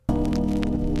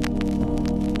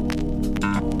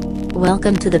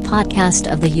Welcome to the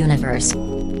podcast of the universe.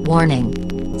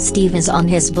 Warning. Steve is on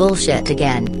his bullshit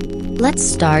again. Let's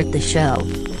start the show.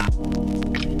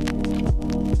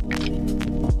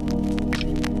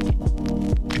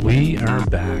 We are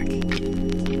back.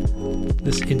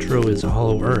 This intro is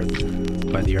Hollow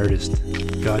Earth by the artist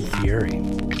God Fieri.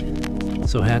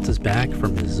 So Hats is back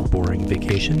from his boring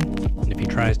vacation, and if he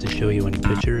tries to show you any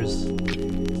pictures,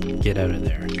 get out of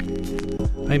there.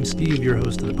 I'm Steve, your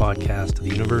host of the podcast of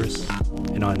the universe,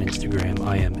 and on Instagram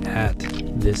I am at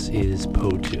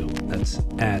ThisIsPOTU. That's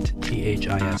at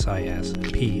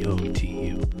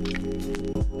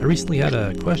THISISPOTU. I recently had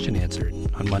a question answered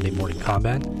on Monday Morning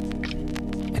Combat,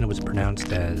 and it was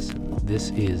pronounced as This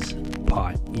Is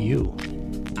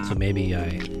POTU. So maybe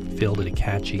I failed at a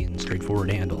catchy and straightforward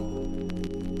handle.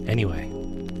 Anyway,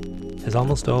 as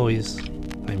almost always,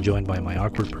 I'm joined by my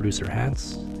awkward producer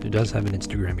Hats, who does have an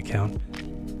Instagram account,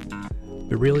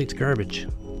 but really it's garbage,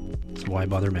 so why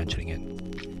bother mentioning it?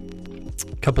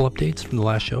 A couple updates from the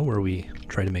last show where we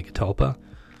tried to make a Tulpa.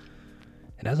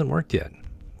 It hasn't worked yet,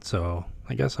 so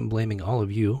I guess I'm blaming all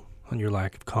of you on your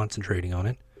lack of concentrating on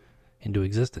it into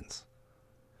existence.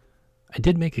 I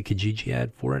did make a Kijiji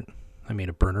ad for it. I made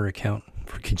a burner account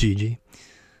for Kijiji.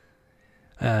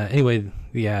 Anyway,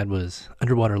 the ad was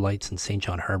underwater lights in St.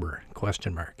 John Harbor, ?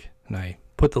 And I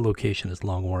put the location as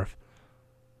Long Wharf.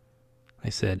 I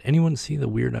said, anyone see the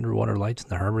weird underwater lights in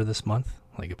the harbor this month?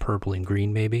 Like a purple and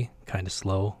green maybe, kind of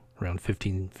slow, around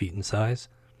 15 feet in size.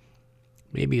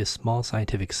 Maybe a small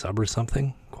scientific sub or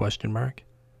something? ? So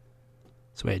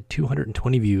I had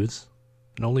 220 views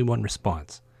and only one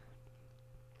response.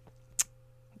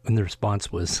 And the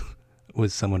response was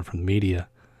someone from the media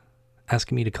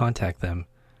asking me to contact them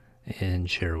and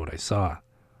share what I saw.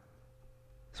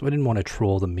 So I didn't want to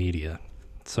troll the media.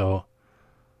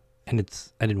 I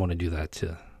didn't want to do that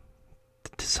to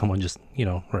someone just,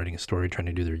 writing a story, trying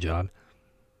to do their job.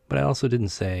 But I also didn't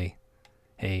say,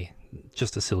 hey,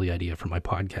 just a silly idea for my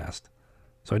podcast.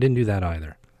 So I didn't do that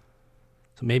either.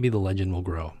 So maybe the legend will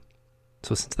grow.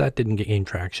 So since that didn't gain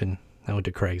traction, I went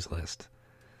to Craigslist.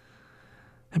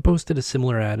 I posted a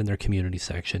similar ad in their community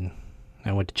section.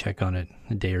 I went to check on it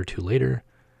a day or two later,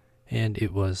 and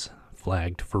it was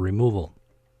flagged for removal.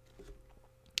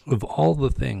 Of all the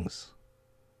things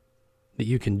that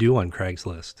you can do on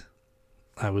Craigslist,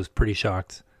 I was pretty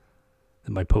shocked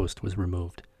that my post was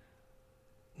removed.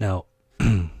 Now,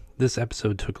 this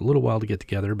episode took a little while to get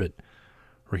together, but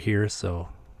we're here, so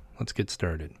let's get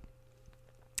started.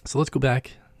 So let's go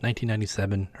back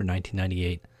 1997 or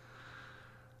 1998.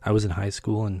 I was in high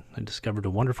school and I discovered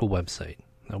a wonderful website.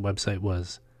 That website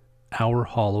was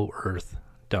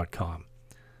OurHollowEarth.com.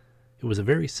 It was a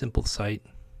very simple site.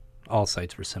 All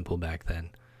sites were simple back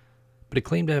then. But it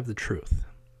claimed to have the truth.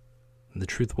 And the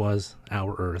truth was,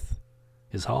 our Earth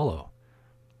is hollow.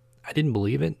 I didn't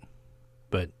believe it,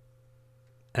 but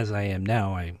as I am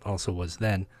now, I also was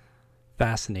then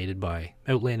fascinated by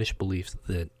outlandish beliefs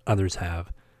that others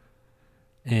have,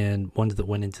 and ones that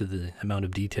went into the amount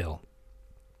of detail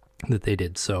that they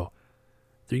did. So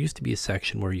there used to be a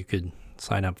section where you could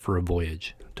sign up for a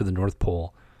voyage to the North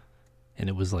Pole, and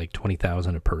it was like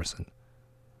 $20,000 a person.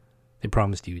 They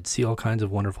promised you'd see all kinds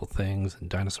of wonderful things and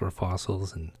dinosaur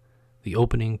fossils and the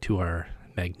opening to our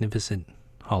magnificent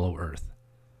hollow Earth.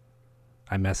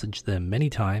 I messaged them many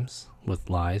times with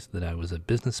lies that I was a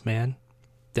businessman,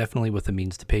 definitely with the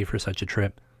means to pay for such a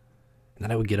trip, and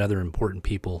that I would get other important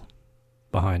people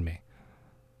behind me.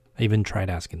 I even tried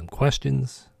asking them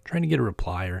questions, trying to get a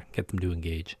reply or get them to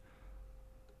engage.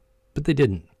 But they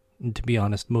didn't, and to be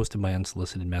honest, most of my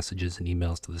unsolicited messages and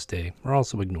emails to this day are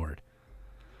also ignored.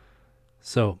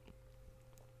 So,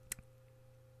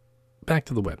 back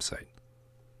to the website.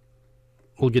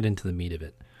 We'll get into the meat of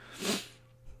it.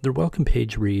 Their welcome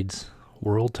page reads,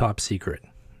 World Top Secret.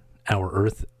 Our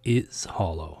Earth is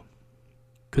hollow.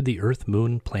 Could the Earth,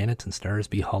 Moon, planets, and stars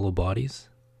be hollow bodies?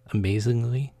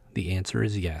 Amazingly, the answer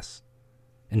is yes,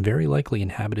 and very likely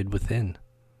inhabited within.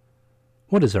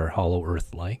 What is our hollow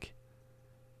Earth like?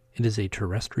 It is a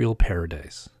terrestrial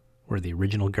paradise, where the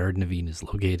original Garden of Eden is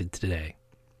located today,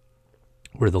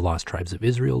 where the lost tribes of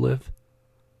Israel live,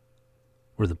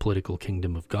 where the political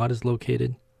kingdom of God is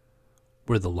located,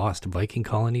 where the lost Viking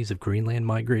colonies of Greenland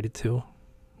migrated to,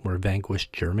 where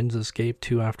vanquished Germans escaped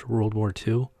to after World War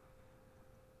II,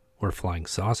 where flying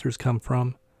saucers come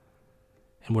from,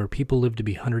 and where people live to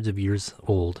be hundreds of years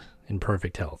old in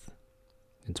perfect health.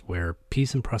 It's where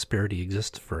peace and prosperity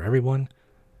exists for everyone,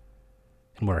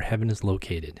 and where heaven is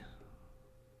located.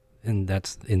 And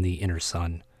that's in the inner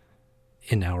sun,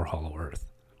 in our hollow Earth.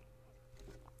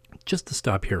 Just to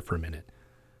stop here for a minute,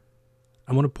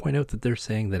 I want to point out that they're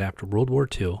saying that after World War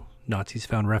II, Nazis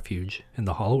found refuge in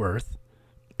the Hollow Earth,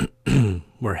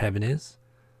 where heaven is,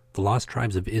 the lost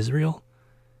tribes of Israel,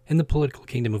 and the political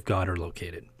kingdom of God are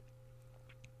located.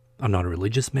 I'm not a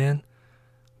religious man,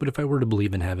 but if I were to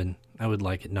believe in heaven, I would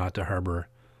like it not to harbor,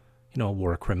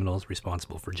 war criminals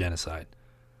responsible for genocide.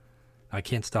 I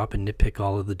can't stop and nitpick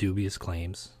all of the dubious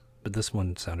claims, but this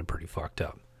one sounded pretty fucked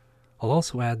up. I'll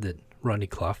also add that Rodney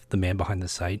Clough, the man behind the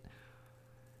site,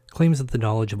 claims that the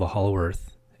knowledge of a hollow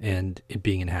earth and it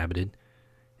being inhabited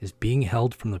is being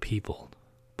held from the people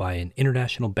by an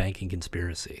international banking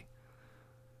conspiracy,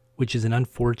 which is an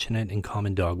unfortunate and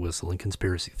common dog whistle in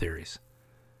conspiracy theories.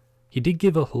 He did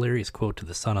give a hilarious quote to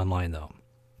the Sun Online, though.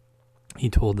 He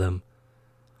told them,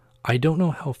 "I don't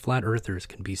know how flat earthers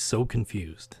can be so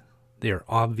confused. They are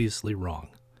obviously wrong.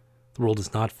 The world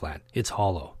is not flat, it's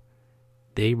hollow.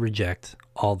 They reject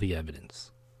all the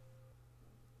evidence."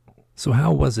 So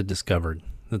how was it discovered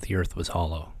that the earth was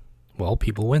hollow? Well,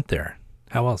 people went there.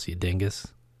 How else, you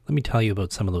dingus? Let me tell you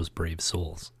about some of those brave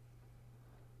souls.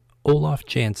 Olaf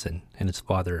Jansen and his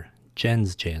father,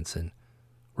 Jens Jansen,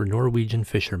 were Norwegian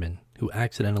fishermen who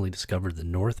accidentally discovered the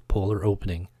North Polar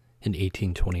opening in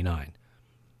 1829.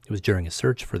 It was during a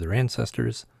search for their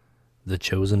ancestors, the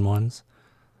chosen ones.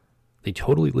 They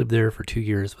totally lived there for 2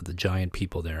 years with the giant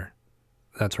people there.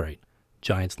 That's right,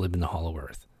 giants live in the hollow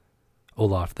earth.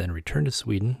 Olaf then returned to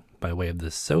Sweden by way of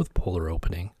the South Polar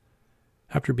opening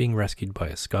after being rescued by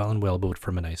a Scotland whaleboat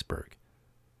from an iceberg.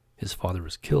 His father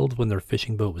was killed when their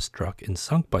fishing boat was struck and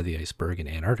sunk by the iceberg in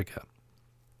Antarctica.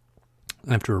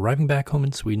 After arriving back home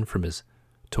in Sweden from his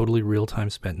totally real time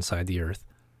spent inside the earth,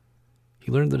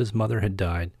 he learned that his mother had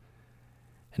died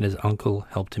and his uncle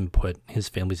helped him put his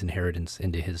family's inheritance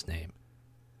into his name.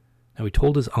 Now he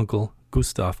told his uncle,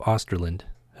 Gustav Osterland,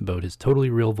 about his totally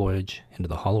real voyage into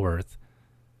the hollow earth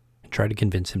and tried to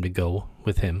convince him to go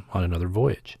with him on another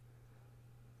voyage.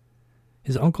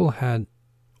 His uncle had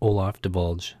Olaf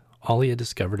divulge all he had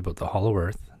discovered about the hollow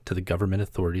earth to the government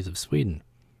authorities of Sweden.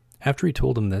 After he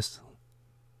told him this,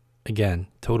 again,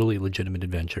 totally legitimate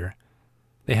adventure,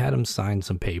 they had him sign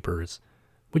some papers,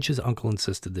 which his uncle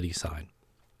insisted that he sign.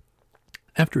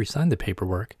 After he signed the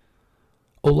paperwork,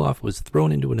 Olaf was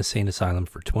thrown into an insane asylum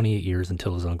for 28 years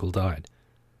until his uncle died.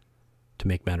 To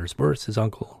make matters worse, his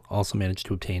uncle also managed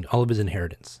to obtain all of his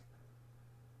inheritance.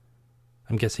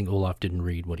 I'm guessing Olaf didn't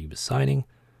read what he was signing.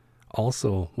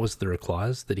 Also, was there a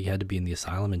clause that he had to be in the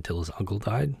asylum until his uncle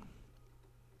died?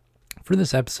 For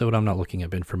this episode, I'm not looking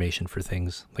up information for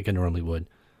things like I normally would.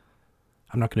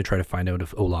 I'm not going to try to find out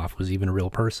if Olaf was even a real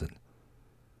person.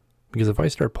 Because if I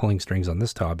start pulling strings on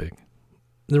this topic,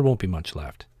 there won't be much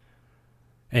left.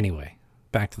 Anyway,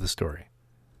 back to the story.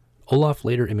 Olaf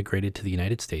later immigrated to the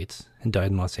United States and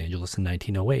died in Los Angeles in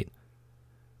 1908.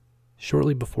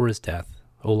 Shortly before his death,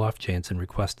 Olaf Jansen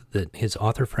requested that his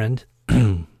author friend,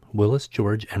 Willis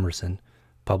George Emerson,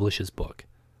 publish his book,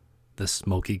 The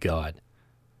Smoky God,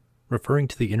 referring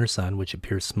to the inner sun which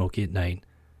appears smoky at night,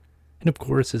 and of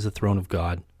course is the throne of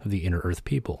God of the inner earth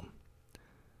people.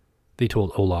 They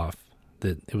told Olaf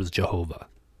that it was Jehovah.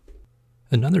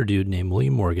 Another dude named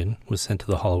William Morgan was sent to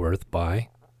the hollow earth by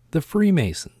the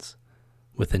Freemasons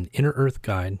with an inner earth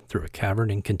guide through a cavern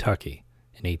in Kentucky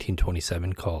in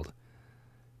 1827 called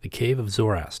the Cave of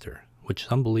Zoroaster, which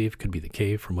some believe could be the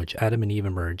cave from which Adam and Eve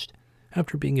emerged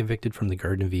after being evicted from the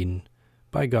Garden of Eden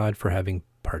by God for having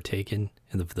partaken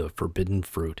in the forbidden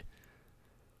fruit.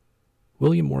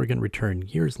 William Morgan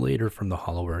returned years later from the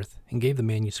hollow earth and gave the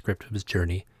manuscript of his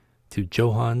journey to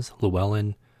Johannes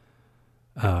Llewellyn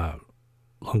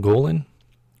Llangollen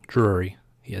Drury,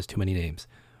 he has too many names,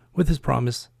 with his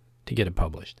promise to get it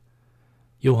published.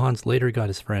 Johannes later got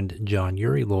his friend John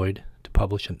Uri Lloyd to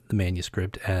publish the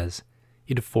manuscript as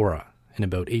Eudphora in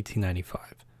about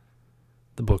 1895.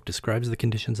 The book describes the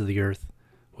conditions of the earth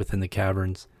within the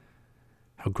caverns,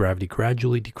 how gravity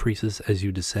gradually decreases as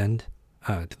you descend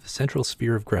to the central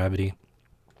sphere of gravity,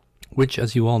 which,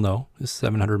 as you all know, is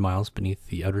 700 miles beneath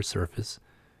the outer surface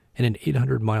in an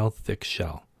 800-mile thick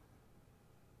shell.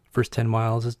 First 10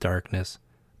 miles is darkness,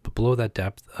 but below that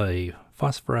depth, a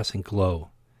phosphorescent glow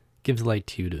gives light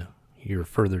to your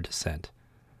further descent.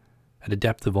 At a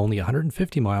depth of only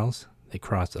 150 miles, they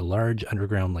crossed a large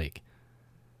underground lake,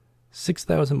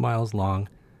 6,000 miles long,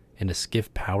 and a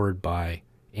skiff powered by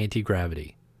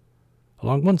anti-gravity.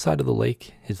 Along one side of the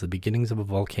lake is the beginnings of a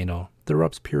volcano that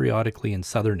erupts periodically in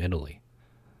southern Italy.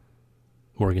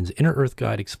 Morgan's Inner Earth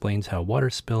Guide explains how water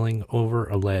spilling over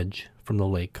a ledge from the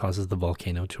lake causes the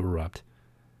volcano to erupt,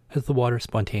 as the water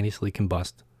spontaneously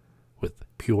combusts with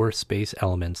pure space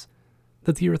elements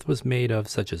that the Earth was made of,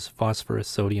 such as phosphorus,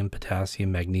 sodium,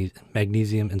 potassium,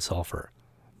 magnesium, and sulfur.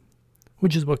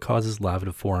 which is what causes lava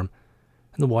to form,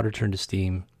 and the water turned to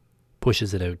steam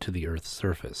pushes it out to the Earth's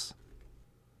surface.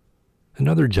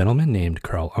 Another gentleman named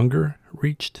Carl Unger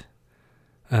reached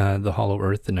the hollow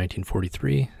Earth in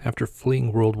 1943 after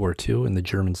fleeing World War II in the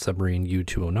German submarine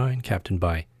U-209 captained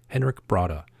by Henrik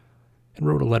Broda, and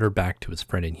wrote a letter back to his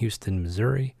friend in Houston,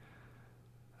 Missouri,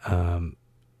 who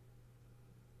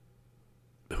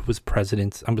was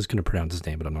president. I was going to pronounce his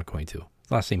name, but I'm not going to.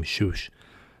 His last name is Schusch,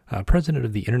 president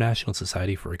of the International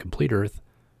Society for a Complete Earth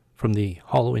from the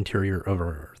hollow interior of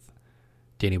our Earth.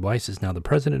 Danny Weiss is now the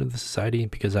president of the society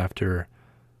because after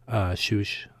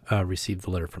Schusch received the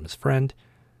letter from his friend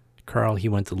Carl, he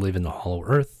went to live in the hollow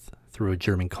Earth through a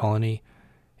German colony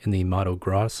in the Mato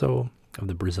Grosso of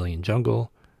the Brazilian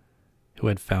jungle, who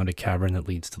had found a cavern that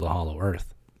leads to the hollow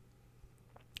Earth.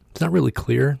 It's not really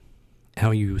clear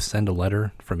how you send a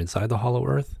letter from inside the hollow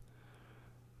Earth,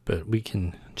 but we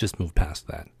can just move past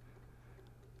that.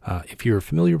 If you're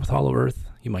familiar with hollow Earth,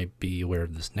 you might be aware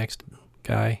of this next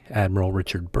guy, Admiral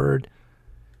Richard Byrd.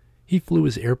 He flew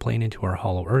his airplane into our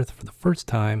hollow Earth for the first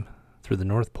time through the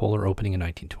North Polar opening in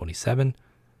 1927,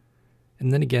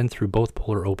 and then again through both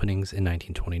polar openings in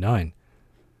 1929.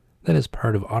 Then, as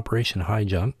part of Operation High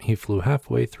Jump, he flew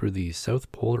halfway through the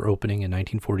South Polar opening in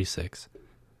 1946. And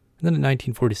then in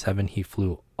 1947, he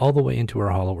flew all the way into our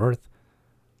hollow Earth,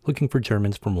 looking for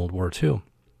Germans from World War II.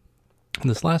 In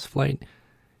this last flight,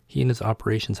 he and his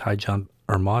Operations High Jump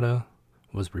Armada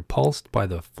was repulsed by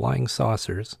the flying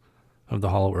saucers of the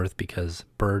hollow Earth because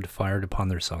Byrd fired upon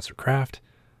their saucer craft,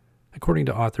 according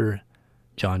to author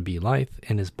John B. Leith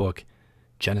in his book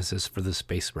Genesis for the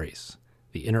Space Race,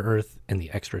 the Inner Earth and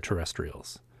the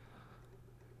Extraterrestrials.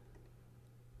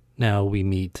 Now we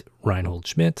meet Reinhold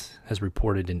Schmidt, as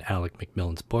reported in Alec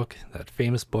Macmillan's book, that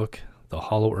famous book, The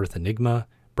Hollow Earth Enigma,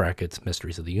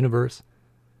 Mysteries of the Universe.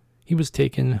 He was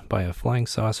taken by a flying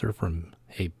saucer from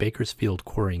a Bakersfield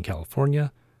quarry in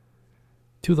California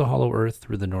to the hollow Earth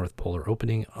through the North Polar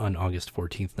opening on August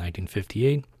 14,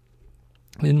 1958,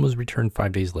 and was returned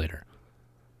 5 days later.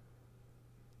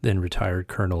 Then retired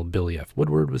Colonel Billy F.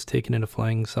 Woodward was taken in a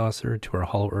flying saucer to our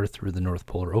hollow Earth through the North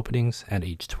Polar openings at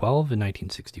age 12 in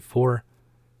 1964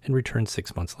 and returned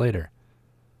 6 months later.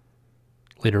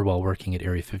 Later, while working at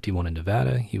Area 51 in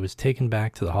Nevada, he was taken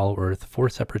back to the hollow Earth 4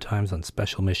 separate times on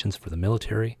special missions for the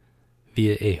military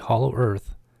via a hollow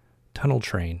Earth tunnel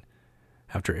train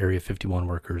after Area 51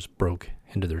 workers broke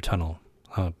into their tunnel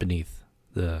beneath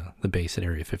the base at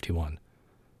Area 51.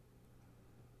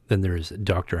 Then there's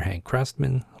Dr. Hank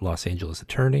Crestman, a Los Angeles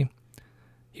attorney.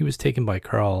 He was taken by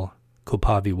Carl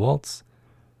Kopavi Waltz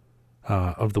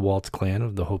of the Waltz clan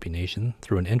of the Hopi Nation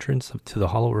through an entrance to the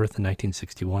hollow Earth in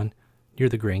 1961 near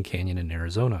the Grand Canyon in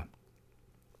Arizona.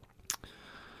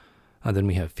 Then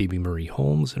we have Phoebe Marie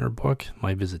Holmes in her book,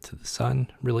 My Visit to the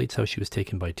Sun, relates how she was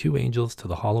taken by 2 angels to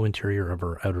the hollow interior of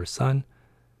her outer sun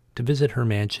to visit her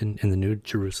mansion in the New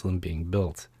Jerusalem being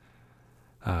built.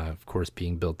 Of course,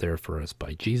 being built there for us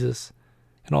by Jesus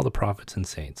and all the prophets and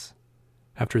saints.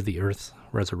 After the Earth's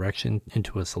resurrection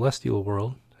into a celestial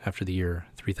world, after the year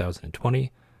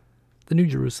 3020, the New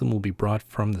Jerusalem will be brought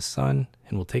from the sun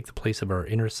and will take the place of our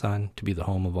inner sun to be the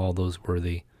home of all those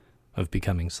worthy of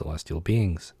becoming celestial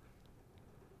beings.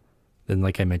 Then,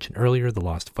 like I mentioned earlier, the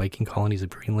lost Viking colonies of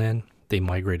Greenland, they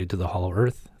migrated to the hollow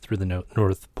Earth through the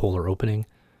North Polar opening,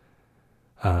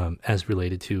 as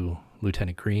related to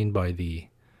Lieutenant Green by the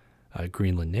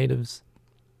Greenland natives.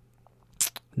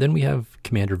 Then we have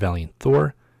Commander Valiant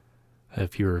Thor.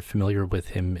 If you're familiar with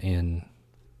him in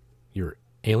your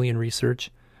alien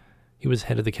research, he was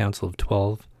head of the Council of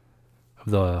 12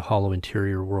 of the hollow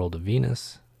interior world of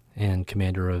Venus and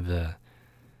commander of the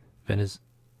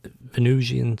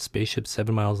Venusian spaceship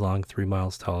 7 miles long, 3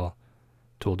 miles tall,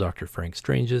 told Dr. Frank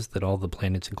Stranges that all the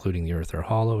planets, including the Earth, are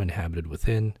hollow, inhabited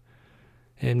within,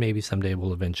 and maybe someday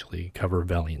we'll eventually cover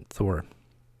Valiant Thor.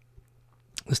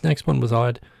 This next one was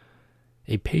odd.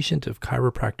 A patient of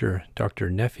chiropractor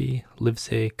Dr. Nephi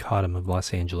Livesey Cottom of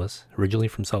Los Angeles, originally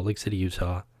from Salt Lake City,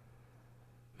 Utah,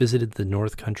 visited the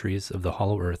North countries of the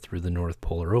hollow Earth through the North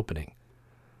Polar opening,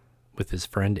 with his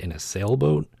friend in a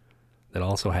sailboat that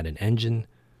also had an engine,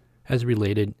 as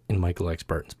related in Michael X.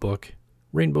 Barton's book,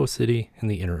 Rainbow City and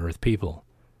the Inner Earth People.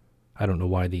 I don't know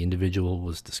why the individual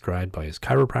was described by his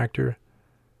chiropractor.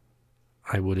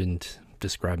 I wouldn't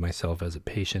describe myself as a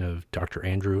patient of Dr.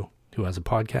 Andrew, who has a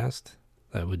podcast.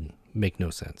 That would make no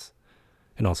sense.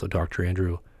 And also Dr.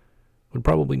 Andrew would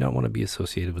probably not want to be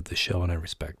associated with the show, and I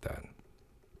respect that.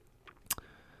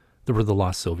 There were the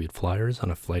lost Soviet flyers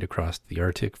on a flight across the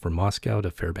Arctic from Moscow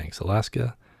to Fairbanks,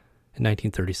 Alaska. In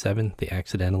 1937, they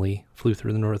accidentally flew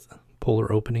through the North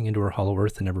Polar opening into our hollow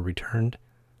Earth and never returned.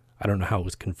 I don't know how it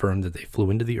was confirmed that they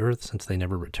flew into the Earth since they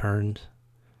never returned.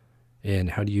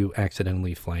 And how do you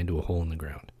accidentally fly into a hole in the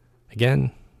ground?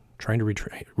 Again, trying to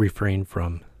refrain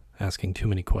from asking too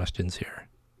many questions here.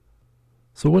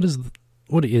 So what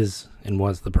is and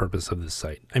was the purpose of this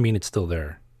site? I mean, it's still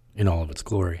there in all of its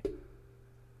glory.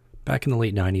 Back in the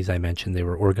late 90s, I mentioned they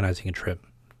were organizing a trip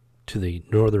to the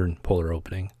northern polar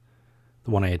opening,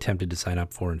 the one I attempted to sign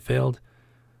up for and failed.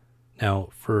 Now,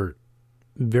 for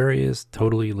various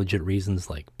totally legit reasons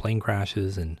like plane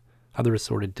crashes and other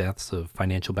assorted deaths of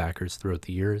financial backers throughout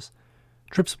the years,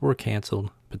 trips were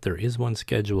canceled, but there is one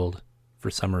scheduled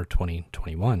for summer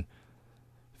 2021.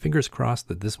 Fingers crossed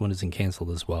that this one isn't canceled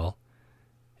as well.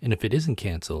 And if it isn't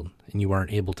canceled and you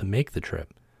aren't able to make the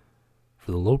trip,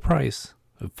 for the low price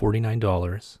of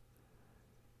 $49,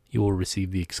 you will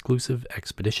receive the exclusive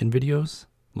expedition videos,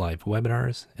 live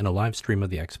webinars, and a live stream of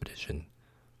the expedition.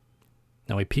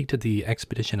 Now, I peeked at the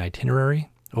expedition itinerary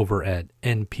over at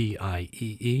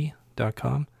npiee.com,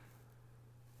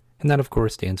 and that, of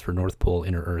course, stands for North Pole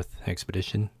Inner Earth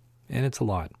Expedition, and it's a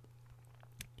lot.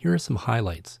 Here are some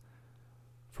highlights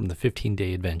from the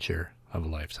 15-day adventure of a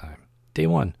lifetime. Day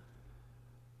 1,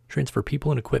 transfer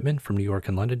people and equipment from New York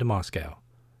and London to Moscow.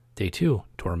 Day 2,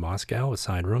 tour Moscow,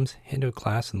 assigned rooms, hand out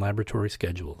class and laboratory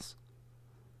schedules.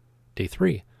 Day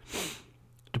 3,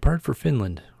 depart for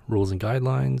Finland, rules and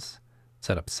guidelines,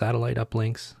 set up satellite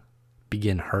uplinks,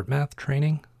 begin heart math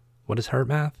training. What is heart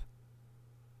math?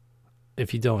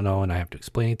 If you don't know and I have to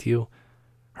explain it to you,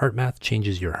 heart math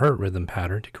changes your heart rhythm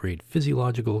pattern to create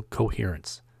physiological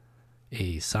coherence,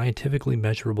 a scientifically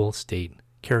measurable state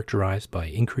characterized by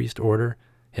increased order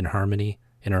and harmony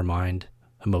in our mind,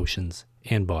 emotions,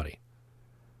 and body.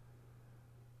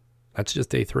 That's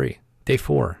just day 3. Day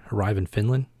 4, arrive in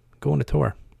Finland, go on a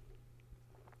tour.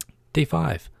 Day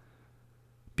 5,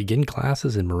 begin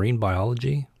classes in marine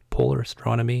biology, polar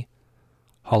astronomy,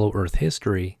 hollow earth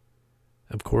history.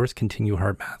 Of course, continue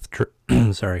heart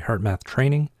math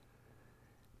training.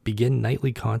 Begin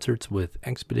nightly concerts with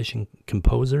expedition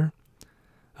composer.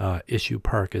 Issue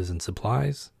parkas and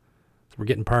supplies. So we're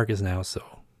getting parkas now,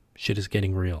 so shit is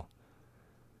getting real.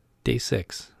 Day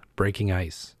 6, breaking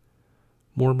ice.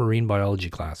 More marine biology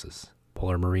classes,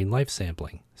 polar marine life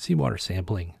sampling, seawater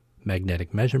sampling,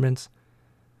 magnetic measurements,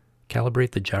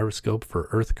 calibrate the gyroscope for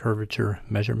Earth curvature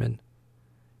measurement,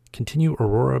 continue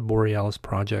Aurora Borealis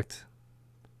project,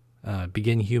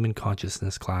 begin human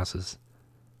consciousness classes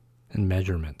and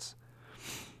measurements.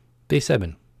 Day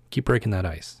 7, keep breaking that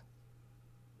ice.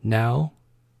 Now,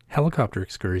 helicopter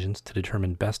excursions to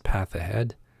determine best path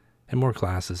ahead, and more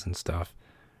classes and stuff.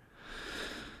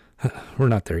 We're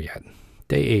not there yet.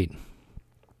 Day 8,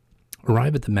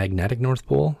 arrive at the magnetic North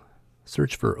Pole,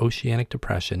 search for oceanic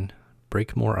depression,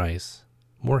 break more ice,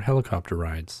 more helicopter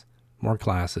rides, more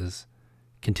classes,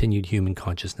 continued human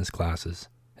consciousness classes,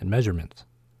 and measurements.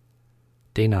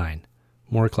 Day 9,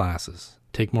 more classes,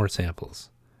 take more samples,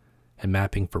 and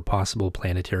mapping for possible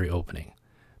planetary opening.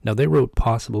 Now, they wrote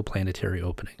possible planetary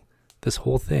opening. This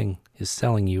whole thing is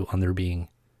selling you on there being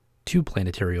 2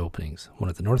 planetary openings, one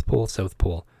at the North Pole, South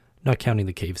Pole, not counting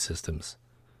the cave systems.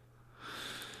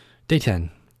 Day 10,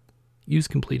 use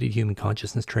completed human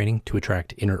consciousness training to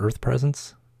attract inner Earth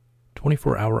presence,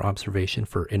 24-hour observation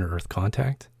for inner Earth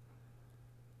contact,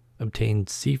 obtain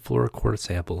seafloor core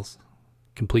samples,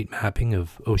 complete mapping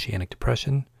of oceanic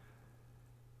depression,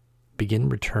 begin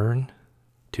return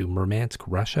to Murmansk,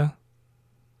 Russia.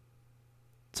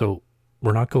 So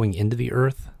we're not going into the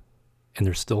Earth, and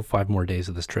there's still 5 more days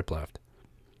of this trip left.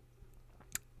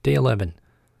 Day 11,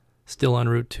 still en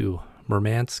route to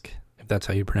Murmansk, if that's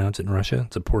how you pronounce it in Russia.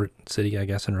 It's a port city, I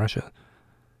guess, in Russia.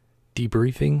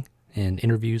 Debriefing and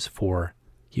interviews for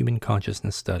human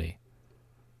consciousness study.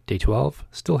 Day 12,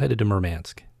 still headed to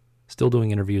Murmansk, still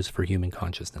doing interviews for human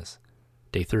consciousness.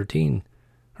 Day 13,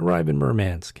 arrive in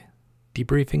Murmansk,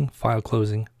 debriefing, file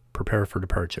closing, prepare for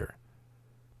departure.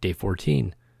 Day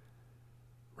 14,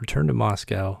 return to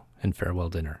Moscow and farewell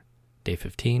dinner. Day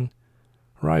 15,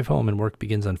 arrive home and work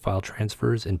begins on file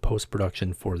transfers and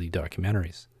post-production for the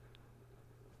documentaries.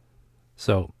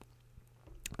 So,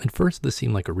 at first this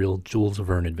seemed like a real Jules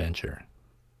Verne adventure.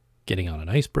 Getting on an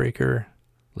icebreaker,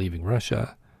 leaving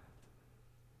Russia.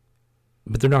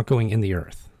 But they're not going in the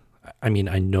Earth. I mean,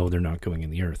 I know they're not going in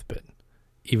the Earth, but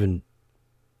even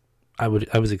I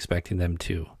was expecting them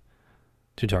to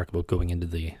talk about going into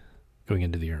the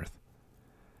Earth.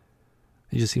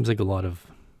 It just seems like a lot of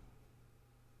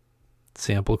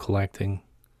sample collecting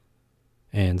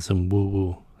and some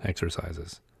woo-woo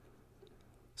exercises.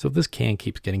 So if this can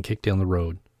keeps getting kicked down the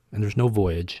road and there's no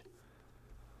voyage,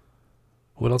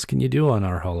 what else can you do on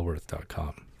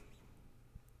ourhollowearth.com?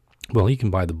 Well, you can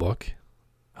buy the book,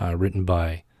 written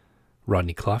by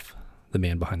Rodney Clough, the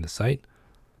man behind the site.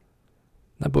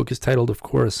 That book is titled, of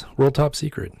course, World Top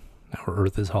Secret, Our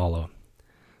Earth is Hollow.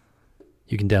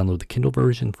 You can download the Kindle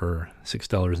version for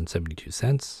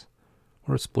 $6.72,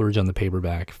 or splurge on the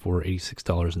paperback for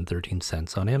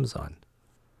 $86.13 on Amazon.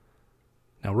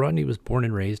 Now, Rodney was born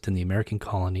and raised in the American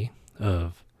colony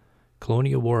of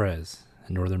Colonia Juarez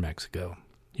in northern Mexico.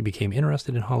 He became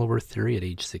interested in Hollow Earth theory at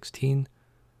age 16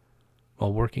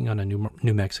 while working on a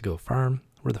New Mexico farm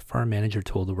where the farm manager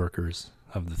told the workers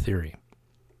of the theory.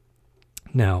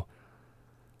 Now,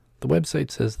 the website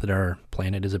says that our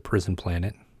planet is a prison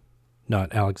planet,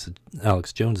 not Alex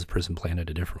Jones's prison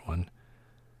planet, a different one.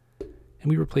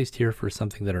 And we were placed here for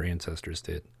something that our ancestors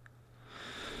did.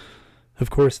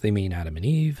 Of course, they mean Adam and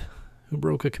Eve, who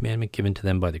broke a commandment given to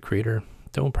them by the Creator: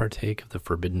 don't partake of the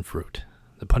forbidden fruit.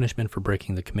 The punishment for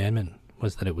breaking the commandment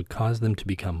was that it would cause them to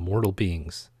become mortal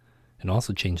beings and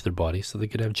also change their bodies so they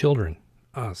could have children,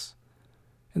 us.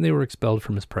 And they were expelled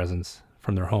from his presence,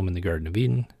 from their home in the Garden of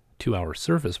Eden, to our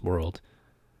surface world.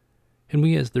 And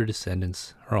we, as their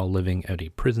descendants, are all living out a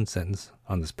prison sentence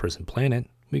on this prison planet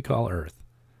we call Earth.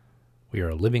 We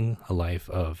are living a life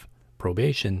of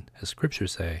probation, as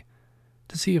scriptures say,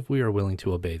 to see if we are willing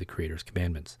to obey the Creator's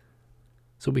commandments,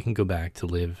 so we can go back to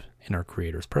live in our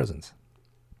Creator's presence.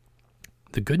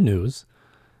 The good news,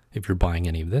 if you're buying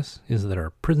any of this, is that our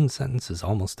prison sentence is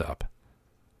almost up.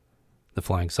 The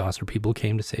Flying Saucer people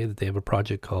came to say that they have a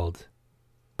project called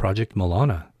Project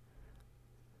Milana.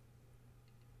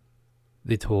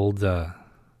 They told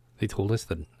us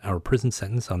that our prison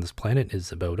sentence on this planet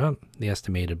is about up. They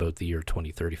estimate about the year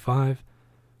 2035,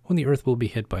 when the Earth will be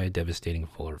hit by a devastating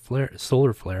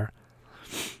solar flare,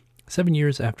 7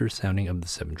 years after sounding of the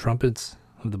 7 trumpets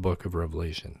of the book of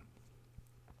Revelation.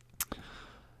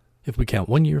 If we count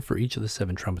 1 year for each of the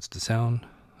 7 trumpets to sound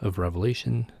of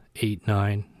Revelation, 8,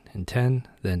 9, and 10,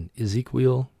 then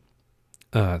Ezekiel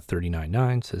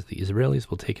 39:9 says the Israelis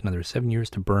will take another 7 years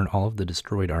to burn all of the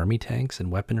destroyed army tanks and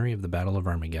weaponry of the Battle of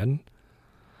Armageddon.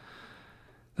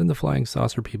 Then the Flying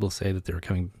Saucer people say that they're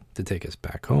coming to take us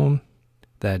back home.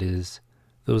 That is,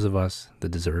 those of us that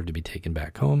deserve to be taken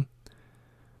back home,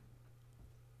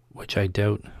 which I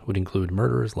doubt would include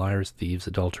murderers, liars, thieves,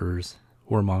 adulterers,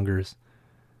 warmongers,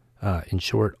 in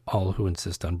short, all who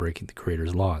insist on breaking the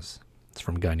Creator's laws. It's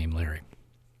from a guy named Larry.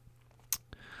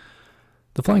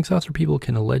 The Flying Saucer people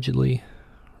can allegedly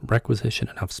requisition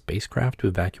enough spacecraft to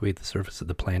evacuate the surface of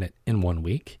the planet in 1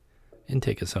 week and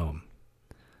take us home.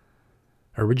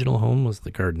 Our original home was the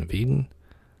Garden of Eden.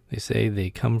 They say they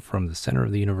come from the center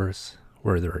of the universe,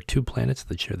 where there are 2 planets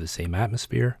that share the same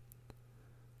atmosphere,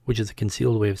 which is a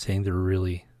concealed way of saying they're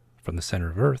really from the center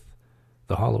of Earth,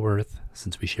 the hollow Earth,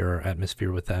 since we share our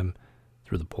atmosphere with them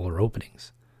through the polar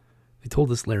openings. They told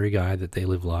this Larry guy that they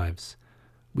live lives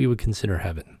we would consider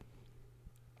heaven.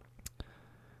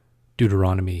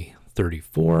 Deuteronomy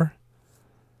 34,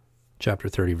 chapter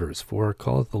 30, verse 4,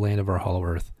 calls the land of our hollow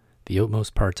earth the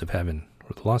outmost parts of heaven,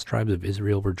 where the lost tribes of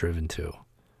Israel were driven to.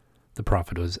 The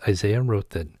prophet Isaiah wrote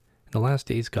that in the last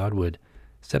days God would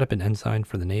set up an ensign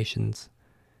for the nations,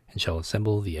 and shall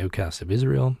assemble the outcasts of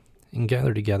Israel, and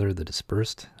gather together the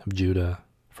dispersed of Judah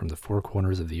from the 4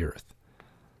 corners of the earth.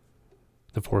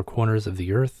 The 4 corners of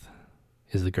the earth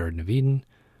is the Garden of Eden,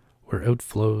 where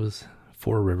outflows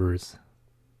 4 rivers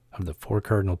of the 4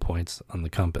 cardinal points on the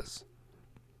compass.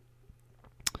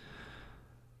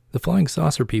 The Flying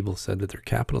Saucer people said that their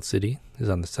capital city is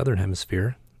on the southern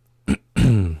hemisphere.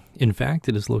 In fact,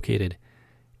 it is located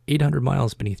 800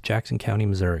 miles beneath Jackson County,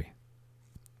 Missouri.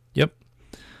 Yep.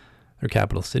 Their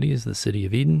capital city is the city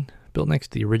of Eden, built next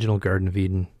to the original Garden of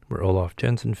Eden, where Olaf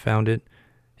Jensen found it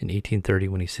in 1830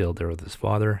 when he sailed there with his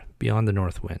father beyond the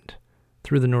north wind,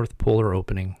 through the north polar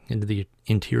opening into the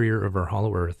interior of our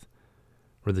hollow earth,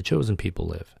 where the chosen people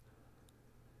live.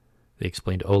 They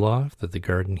explained to Olaf that the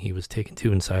garden he was taken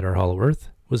to inside our hollow earth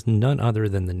was none other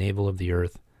than the navel of the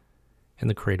earth and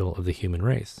the cradle of the human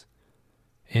race,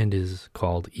 and is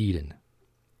called Eden.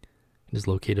 It is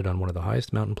located on one of the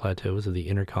highest mountain plateaus of the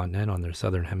inner continent on their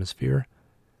southern hemisphere,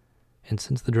 and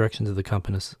since the directions of the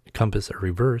compass are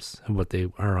reverse of what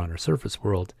they are on our surface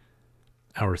world,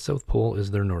 our south pole is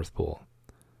their north pole,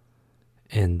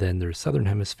 and then their southern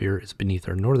hemisphere is beneath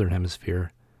our northern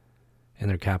hemisphere, and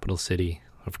their capital city,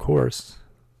 of course,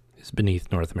 is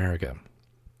beneath North America.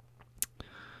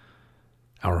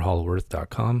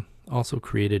 OurHollowEarth.com also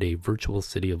created a virtual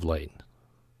city of light.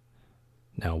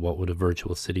 Now, what would a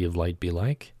virtual city of light be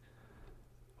like?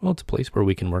 Well, it's a place where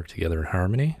we can work together in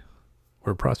harmony,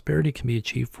 where prosperity can be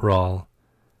achieved for all,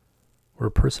 where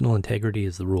personal integrity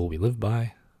is the rule we live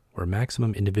by, where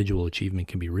maximum individual achievement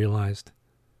can be realized,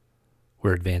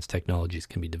 where advanced technologies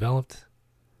can be developed,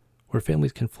 where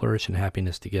families can flourish in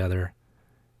happiness together,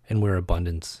 and where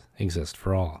abundance exists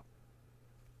for all.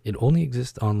 It only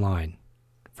exists online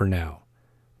for now,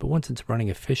 but once it's running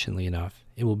efficiently enough,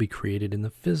 it will be created in the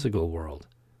physical world.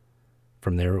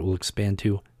 From there, it will expand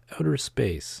to outer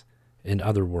space and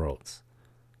other worlds.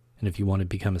 And if you want to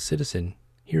become a citizen,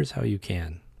 here's how you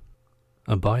can.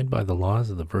 Abide by the laws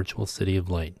of the virtual city of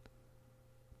light.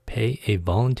 Pay a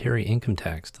voluntary income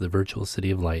tax to the virtual city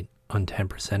of light on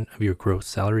 10% of your gross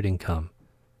salaried income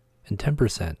and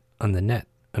 10% on the net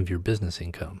of your business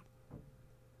income.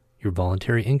 Your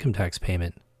voluntary income tax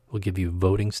payment will give you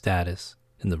voting status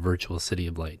in the virtual city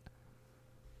of light.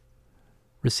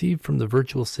 Receive from the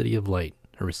virtual city of light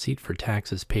a receipt for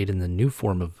taxes paid in the new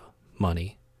form of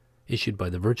money issued by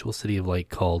the virtual city of light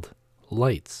called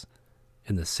lights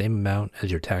in the same amount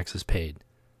as your taxes paid.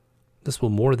 This will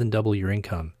more than double your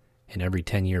income in every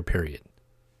 10-year period.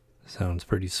 Sounds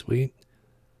pretty sweet.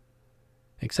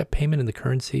 Accept payment in the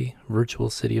currency virtual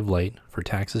city of light for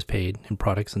taxes paid in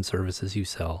products and services you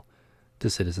sell to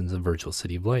citizens of virtual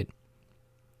city of light.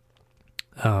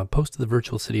 Post to the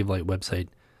virtual city of light website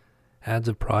ads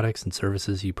of products and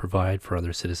services you provide for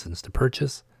other citizens to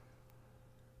purchase.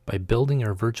 By building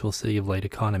our virtual city of light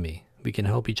economy, we can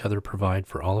help each other provide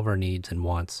for all of our needs and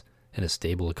wants in a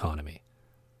stable economy.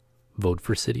 Vote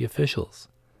for city officials.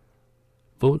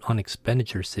 Vote on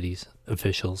expenditure cities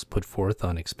officials put forth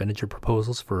on expenditure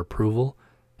proposals for approval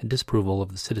and disapproval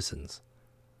of the citizens.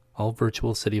 All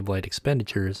virtual city of light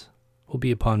expenditures will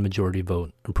be upon majority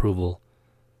vote approval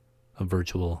of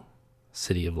virtual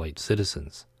city of light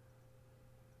citizens.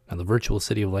 Now, the virtual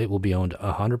city of light will be owned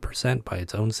 100% by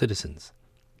its own citizens,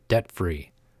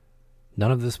 debt-free.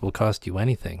 None of this will cost you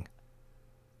anything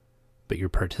but your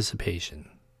participation,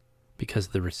 because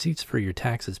the receipts for your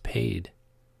taxes paid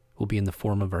will be in the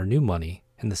form of our new money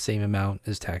in the same amount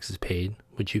as taxes paid,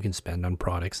 which you can spend on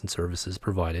products and services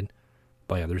provided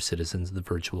by other citizens of the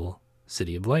virtual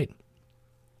city of light.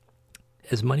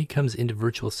 As money comes into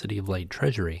virtual city of light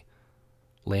treasury,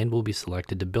 land will be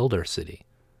selected to build our city.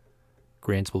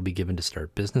 Grants will be given to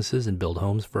start businesses and build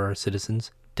homes for our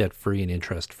citizens, debt-free and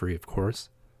interest-free, of course.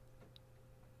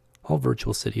 All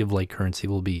virtual city of light currency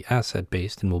will be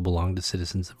asset-based and will belong to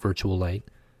citizens of virtual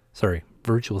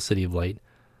city of light,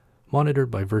 monitored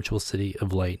by virtual city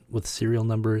of light with serial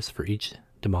numbers for each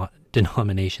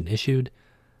denomination issued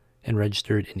and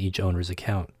registered in each owner's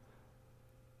account.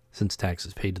 Since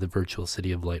taxes paid to the virtual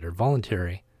city of light are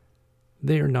voluntary,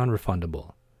 they are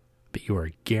non-refundable, but you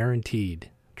are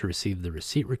guaranteed to receive the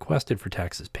receipt requested for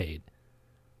taxes paid.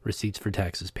 Receipts for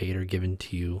taxes paid are given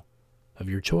to you of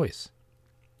your choice: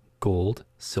 gold,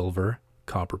 silver,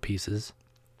 copper pieces,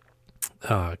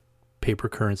 paper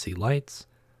currency lights,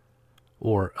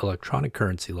 or electronic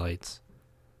currency lights.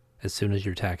 As soon as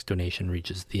your tax donation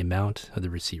reaches the amount of the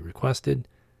receipt requested,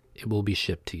 it will be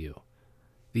shipped to you.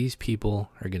 These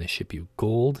people are going to ship you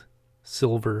gold,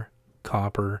 silver,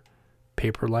 copper,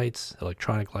 paper lights,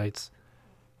 electronic lights.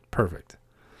 Perfect.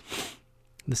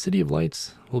 The City of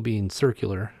Lights will be in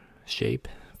circular shape,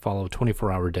 follow a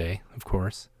 24-hour day, of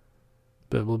course,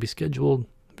 but will be scheduled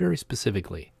very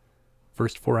specifically.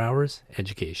 First 4 hours,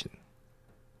 education.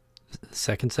 The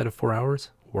second set of 4 hours,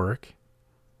 work.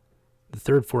 The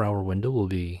third 4-hour window will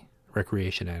be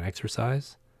recreation and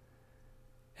exercise.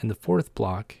 And the fourth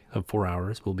block of 4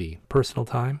 hours will be personal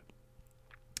time.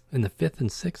 And the fifth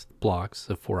and sixth blocks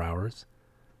of 4 hours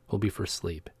will be for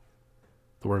sleep.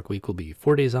 The work week will be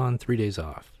 4 days on, 3 days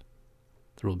off.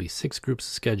 There will be 6 groups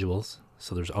of schedules,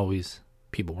 so there's always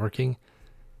people working.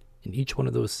 And each one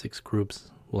of those 6 groups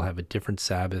will have a different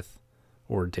Sabbath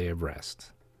or day of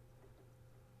rest.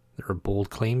 There are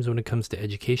bold claims when it comes to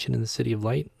education in the City of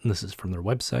Light, and this is from their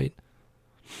website.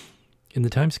 In the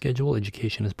time schedule,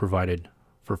 education is provided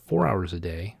for 4 hours a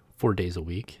day, 4 days a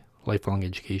week. Lifelong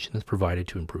education is provided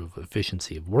to improve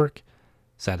efficiency of work,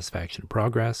 satisfaction of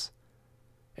progress.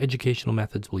 Educational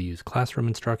methods will use classroom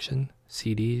instruction,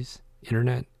 CDs,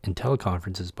 internet, and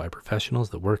teleconferences by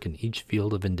professionals that work in each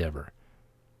field of endeavor.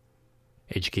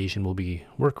 Education will be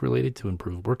work-related to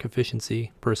improve work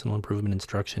efficiency, personal improvement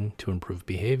instruction to improve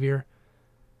behavior.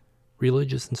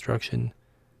 Religious instruction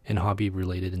and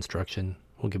hobby-related instruction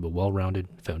will give a well-rounded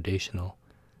foundational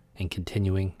and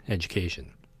continuing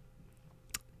education.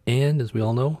 And as we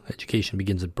all know, education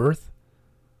begins at birth.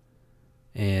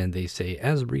 And they say,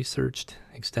 as researched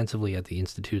extensively at the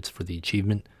Institutes for the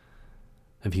Achievement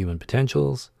of Human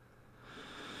Potentials,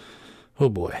 oh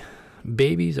boy,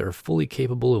 babies are fully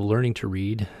capable of learning to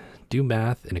read, do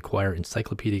math, and acquire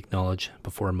encyclopedic knowledge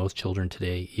before most children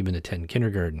today even attend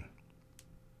kindergarten.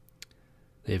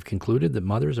 They have concluded that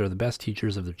mothers are the best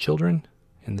teachers of their children.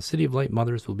 In the City of Light,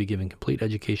 mothers will be given complete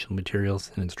educational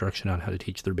materials and instruction on how to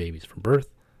teach their babies from birth.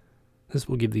 This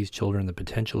will give these children the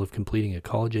potential of completing a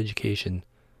college education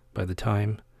by the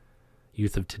time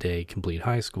youth of today complete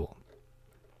high school.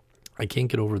 I can't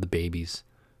get over the babies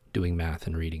doing math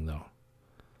and reading, though.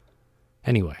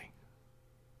 Anyway,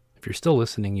 if you're still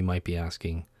listening, you might be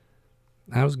asking,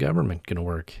 how's government going to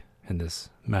work in this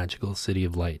magical City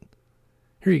of Light?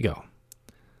 Here you go.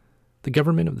 The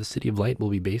government of the City of Light will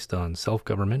be based on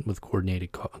self-government with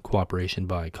coordinated cooperation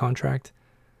by contract.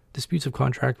 Disputes of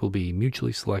contract will be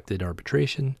mutually selected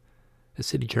arbitration. The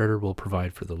city charter will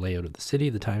provide for the layout of the city,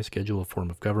 the time schedule, form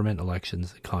of government,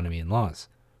 elections, economy, and laws.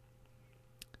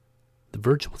 The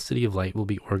virtual City of Light will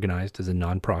be organized as a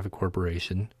non-profit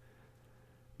corporation,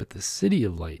 but the City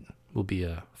of Light will be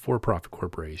a for-profit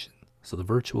corporation. So the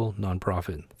virtual,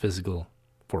 non-profit, physical,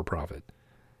 for-profit.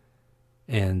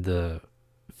 And the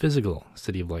physical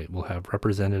City of Light will have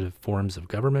representative forms of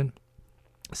government.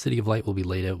 The City of Light will be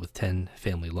laid out with 10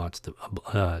 family lots to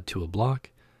a block.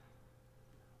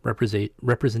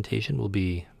 Representation will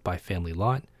be by family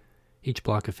lot. Each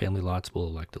block of family lots will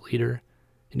elect a leader,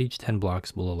 and each 10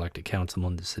 blocks will elect a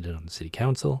councilman to sit in on the city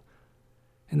council.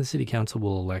 And the city council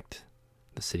will elect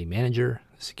the city manager,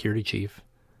 the security chief,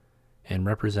 and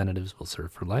representatives will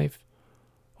serve for life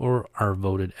or are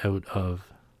voted out of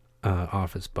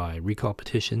office by recall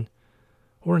petition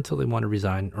or until they want to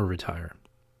resign or retire.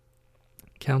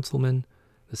 Councilmen,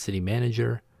 the city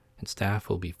manager, and staff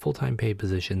will be full-time paid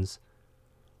positions.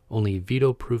 Only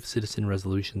veto-proof citizen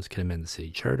resolutions can amend the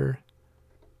city charter.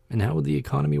 And how would the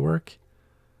economy work?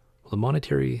 Well, the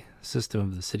monetary system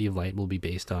of the City of Light will be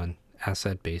based on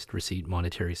asset-based receipt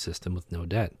monetary system with no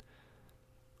debt.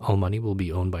 All money will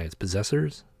be owned by its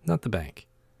possessors, not the bank.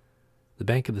 The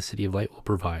Bank of the City of Light will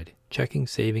provide checking,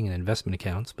 saving, and investment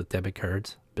accounts with debit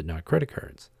cards, but not credit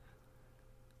cards.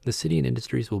 The city and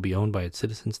industries will be owned by its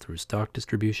citizens through stock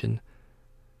distribution.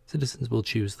 Citizens will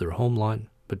choose their home lot,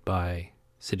 but by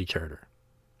city charter.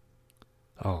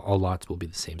 All lots will be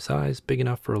the same size, big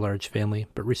enough for a large family,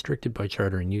 but restricted by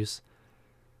charter and use,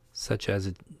 such as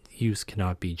its use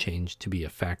cannot be changed to be a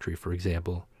factory, for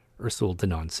example, or sold to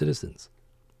non-citizens.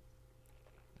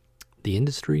 The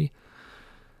industry,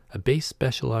 a base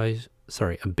specialization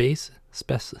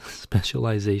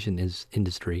is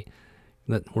industry,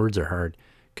 that words are hard,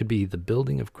 could be the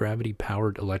building of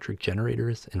gravity-powered electric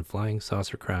generators and flying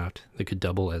saucer craft that could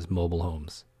double as mobile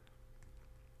homes.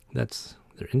 That's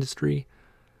their industry.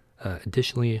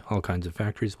 Additionally, all kinds of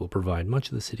factories will provide much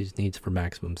of the city's needs for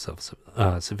maximum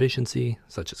self-sufficiency,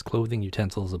 such as clothing,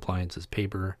 utensils, appliances,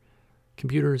 paper,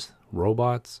 computers,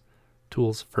 robots,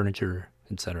 tools, furniture,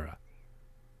 etc.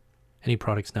 Any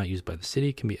products not used by the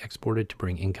city can be exported to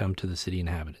bring income to the city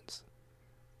inhabitants.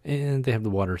 And they have the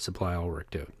water supply all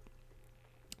worked out.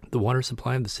 The water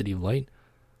supply of the City of Light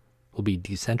will be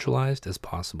decentralized as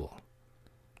possible.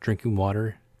 Drinking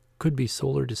water could be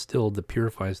solar distilled that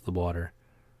purifies the water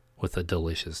with a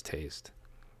delicious taste.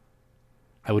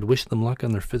 I would wish them luck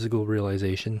on their physical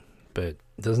realization, but it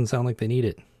doesn't sound like they need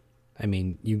it. I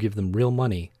mean, you give them real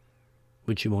money,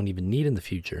 which you won't even need in the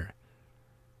future,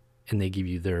 and they give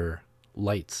you their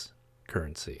lights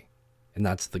currency. And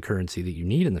that's the currency that you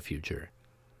need in the future.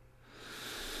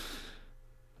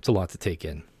 It's a lot to take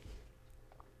in.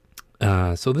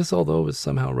 So this, although, is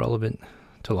somehow relevant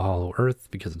to the Hollow Earth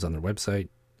because it's on their website,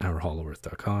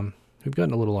 ourhollowearth.com. We've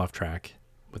gotten a little off track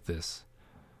with this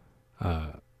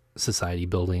society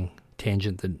building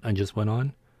tangent that I just went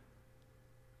on.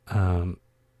 But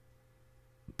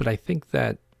I think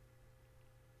that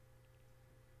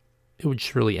it would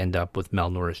surely end up with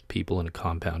malnourished people in a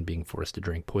compound being forced to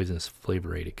drink poisonous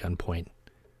Flavor Aid at gunpoint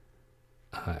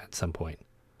at some point.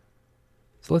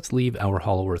 So let's leave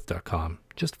ourhollowearth.com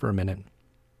just for a minute.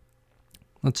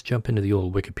 Let's jump into the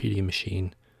old Wikipedia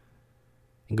machine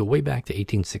and go way back to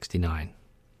 1869.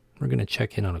 We're going to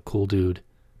check in on a cool dude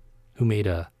who made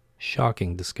a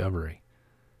shocking discovery.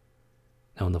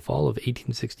 Now, in the fall of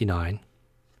 1869,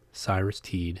 Cyrus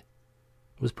Teed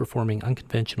was performing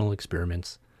unconventional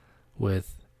experiments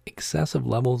with excessive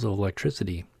levels of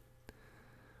electricity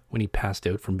when he passed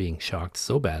out from being shocked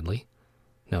so badly.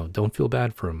 Now, don't feel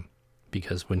bad for him,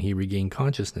 because when he regained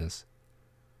consciousness,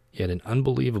 he had an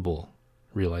unbelievable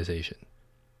realization.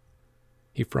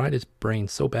 He fried his brain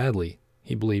so badly,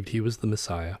 he believed he was the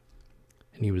Messiah,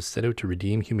 and he was set out to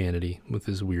redeem humanity with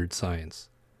his weird science.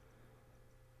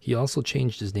 He also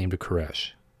changed his name to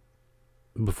Koresh,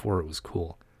 before it was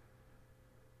cool.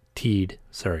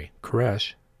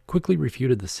 Koresh quickly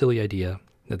refuted the silly idea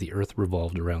that the Earth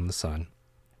revolved around the sun,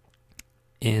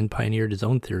 and pioneered his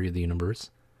own theory of the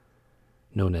universe,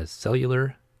 known as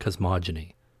cellular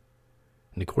cosmogony.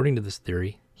 And according to this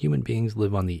theory, human beings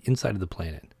live on the inside of the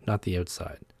planet, not the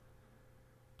outside.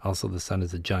 Also, the sun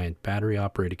is a giant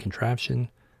battery-operated contraption,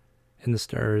 and the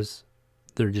stars,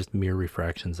 they're just mere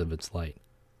refractions of its light.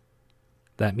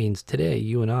 That means today,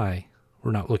 you and I,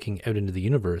 we're not looking out into the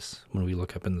universe when we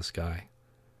look up in the sky.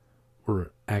 We're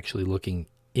actually looking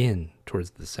in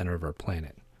towards the center of our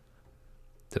planet.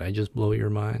 Did I just blow your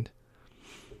mind?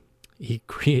 He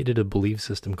created a belief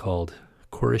system called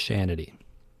Koreshanity,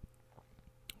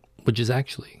 which is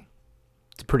actually,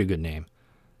 it's a pretty good name.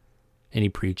 And he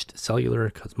preached cellular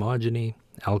cosmogony,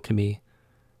 alchemy,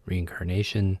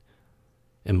 reincarnation,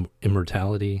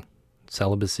 immortality,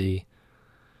 celibacy,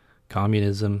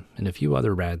 communism, and a few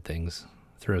other rad things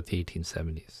throughout the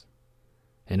 1870s.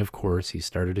 And of course, he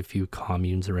started a few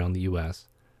communes around the U.S.,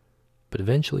 but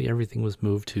eventually everything was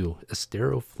moved to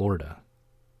Estero, Florida,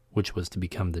 which was to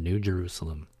become the New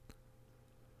Jerusalem.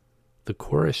 The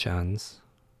Koreshans?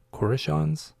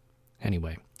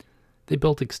 Anyway, they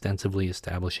built extensively,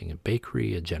 establishing a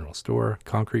bakery, a general store,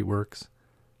 concrete works,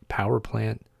 power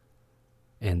plant,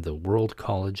 and the World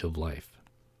College of Life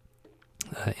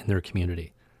in their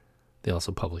community. They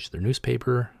also published their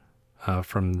newspaper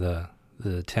from the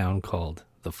town called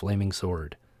the Flaming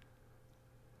Sword.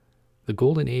 The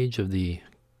golden age of the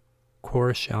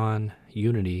Koreshan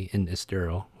unity in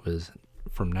Estero was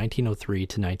from 1903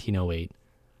 to 1908,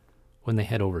 when they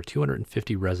had over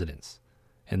 250 residents,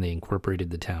 and they incorporated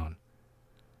the town.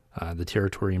 The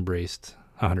territory embraced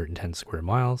 110 square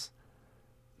miles,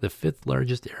 the fifth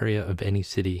largest area of any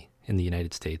city in the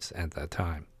United States at that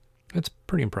time. That's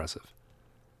pretty impressive.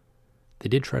 They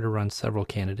did try to run several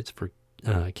candidates for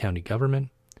county government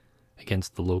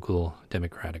against the local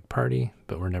Democratic Party,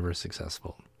 but were never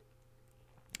successful.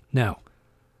 Now,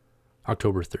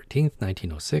 October 13th,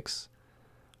 1906,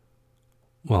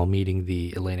 while meeting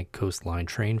the Atlantic Coast Line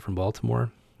train from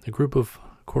Baltimore, a group of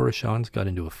Koreshans got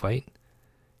into a fight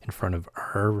in front of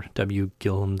R.W.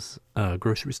 Gillham's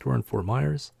grocery store in Fort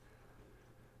Myers.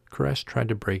 Koresh tried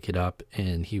to break it up,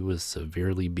 and he was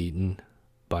severely beaten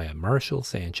by a Marshal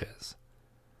Sanchez.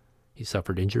 He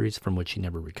suffered injuries from which he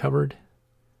never recovered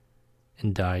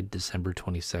and died December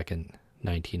 22nd,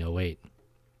 1908,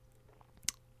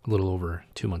 a little over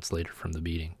 2 months later from the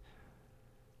beating.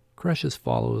 Koresh's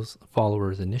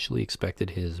followers initially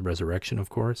expected his resurrection, of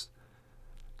course,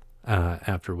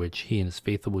 after which he and his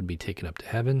faithful would be taken up to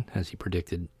heaven, as he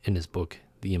predicted in his book,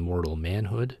 The Immortal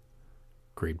Manhood.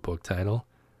 Great book title.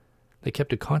 They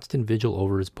kept a constant vigil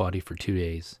over his body for 2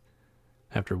 days,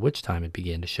 after which time it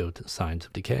began to show signs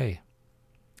of decay.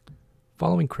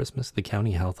 Following Christmas, the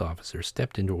county health officer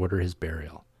stepped in to order his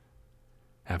burial.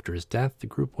 After his death, the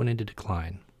group went into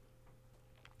decline.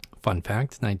 Fun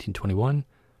fact, 1921,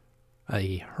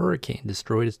 a hurricane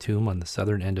destroyed his tomb on the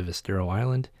southern end of Estero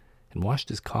Island and washed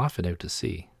his coffin out to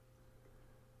sea.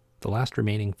 The last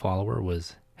remaining follower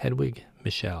was Hedwig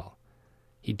Michel.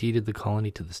 He deeded the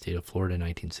colony to the state of Florida in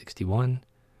 1961,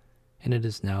 and it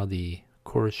is now the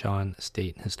Koreshan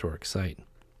State Historic Site.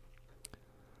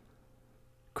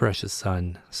 Koresh's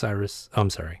son,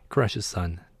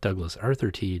 Douglas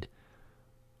Arthur Teed,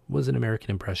 was an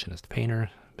American Impressionist painter,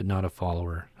 but not a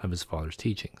follower of his father's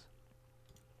teachings.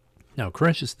 Now,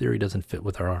 Koresh's theory doesn't fit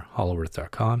with our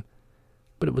HollowEarth.com,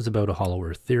 but it was about a Hollow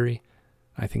Earth theory.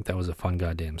 I think that was a fun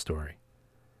goddamn story.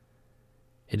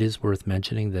 It is worth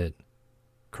mentioning that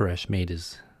Koresh made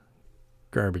his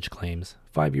garbage claims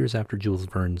 5 years after Jules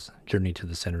Verne's Journey to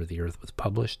the Center of the Earth was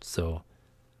published, so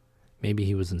maybe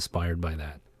he was inspired by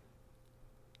that.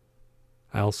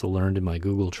 I also learned in my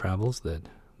Google travels that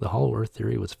the Hollow Earth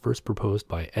theory was first proposed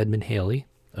by Edmund Halley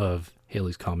of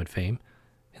Halley's Comet fame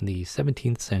in the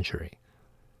 17th century.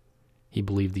 He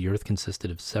believed the Earth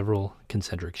consisted of several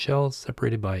concentric shells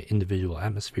separated by individual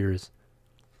atmospheres,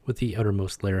 with the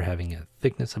outermost layer having a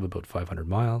thickness of about 500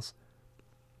 miles.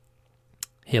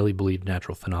 Halley believed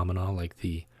natural phenomena like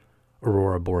the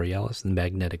aurora borealis and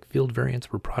magnetic field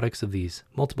variants were products of these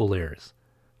multiple layers,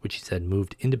 which he said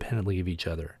moved independently of each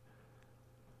other.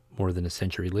 More than a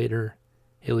century later,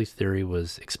 Halley's theory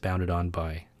was expounded on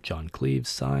by John Cleves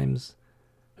Symes,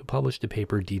 who published a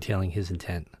paper detailing his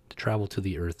intent to travel to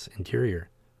the Earth's interior.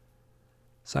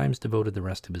 Symes devoted the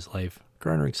rest of his life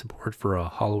garnering support for a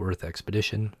Hollow Earth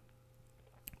expedition,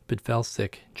 but fell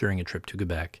sick during a trip to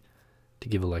Quebec to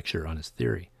give a lecture on his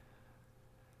theory.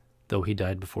 Though he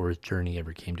died before his journey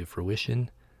ever came to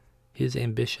fruition, his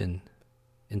ambition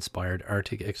inspired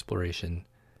Arctic exploration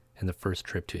and the first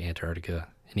trip to Antarctica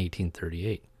in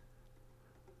 1838.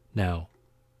 Now,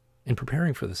 in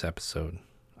preparing for this episode,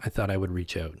 I thought I would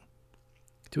reach out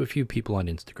to a few people on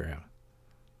Instagram.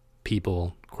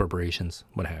 people, corporations,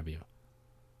 what have you.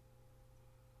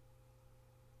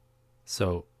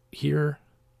 So here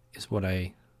is what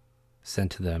I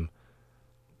sent to them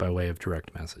by way of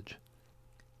direct message.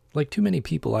 Like too many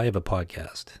people, I have a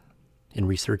podcast. In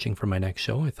researching for my next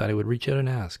show, I thought I would reach out and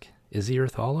ask, is the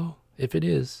Earth hollow? If it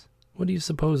is, what do you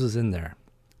suppose is in there?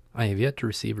 I have yet to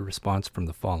receive a response from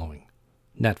the following: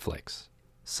 Netflix,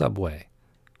 Subway,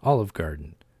 Olive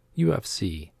Garden,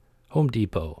 UFC, Home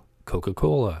Depot,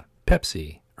 Coca-Cola,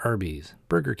 Pepsi, Arby's,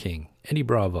 Burger King, Eddie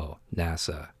Bravo,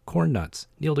 NASA, Corn Nuts,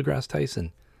 Neil deGrasse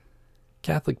Tyson,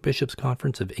 Catholic Bishops'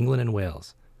 Conference of England and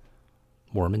Wales,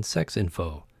 Mormon Sex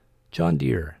Info, John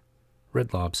Deere,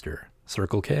 Red Lobster,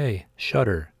 Circle K,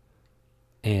 Shudder,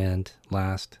 and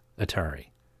last, Atari.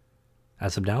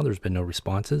 As of now, there's been no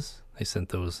responses. I sent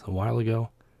those a while ago.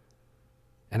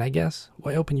 And I guess,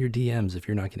 why open your DMs if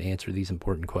you're not going to answer these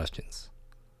important questions?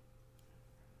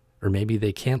 Or maybe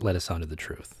they can't let us onto the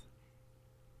truth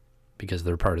because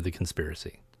they're part of the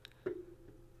conspiracy.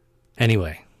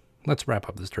 Anyway, let's wrap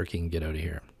up this turkey and get out of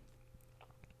here.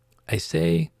 I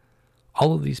say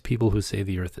all of these people who say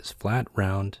the Earth is flat,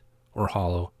 round, or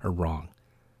hollow are wrong.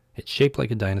 It's shaped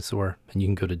like a dinosaur, and you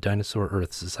can go to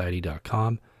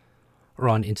dinosaurEarthSociety.com, or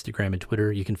on Instagram and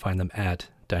Twitter, you can find them at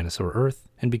Dinosaur Earth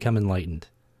and become enlightened.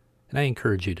 And I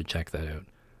encourage you to check that out.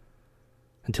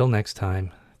 Until next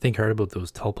time, think hard about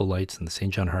those Tulpa lights in the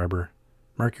St. John Harbor.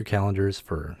 Mark your calendars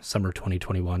for summer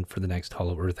 2021 for the next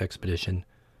Hollow Earth expedition.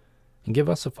 And give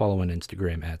us a follow on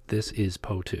Instagram at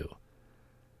ThisIsPOTU.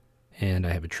 And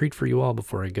I have a treat for you all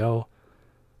before I go.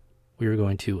 We are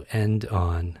going to end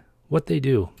on What They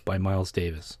Do by Miles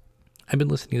Davis. I've been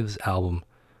listening to this album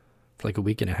for like a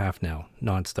week and a half now,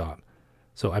 nonstop.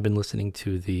 So I've been listening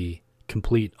to the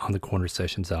complete On the Corner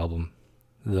Sessions album.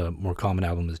 The more common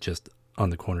album is just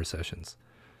On the Corner Sessions.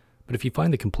 But if you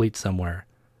find the complete somewhere,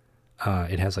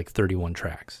 it has like 31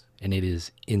 tracks, and it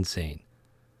is insane.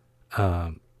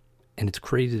 And it's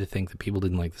crazy to think that people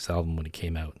didn't like this album when it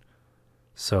came out.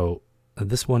 So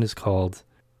this one is called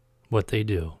What They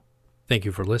Do. Thank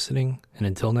you for listening, and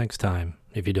until next time,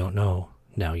 if you don't know,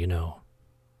 now you know.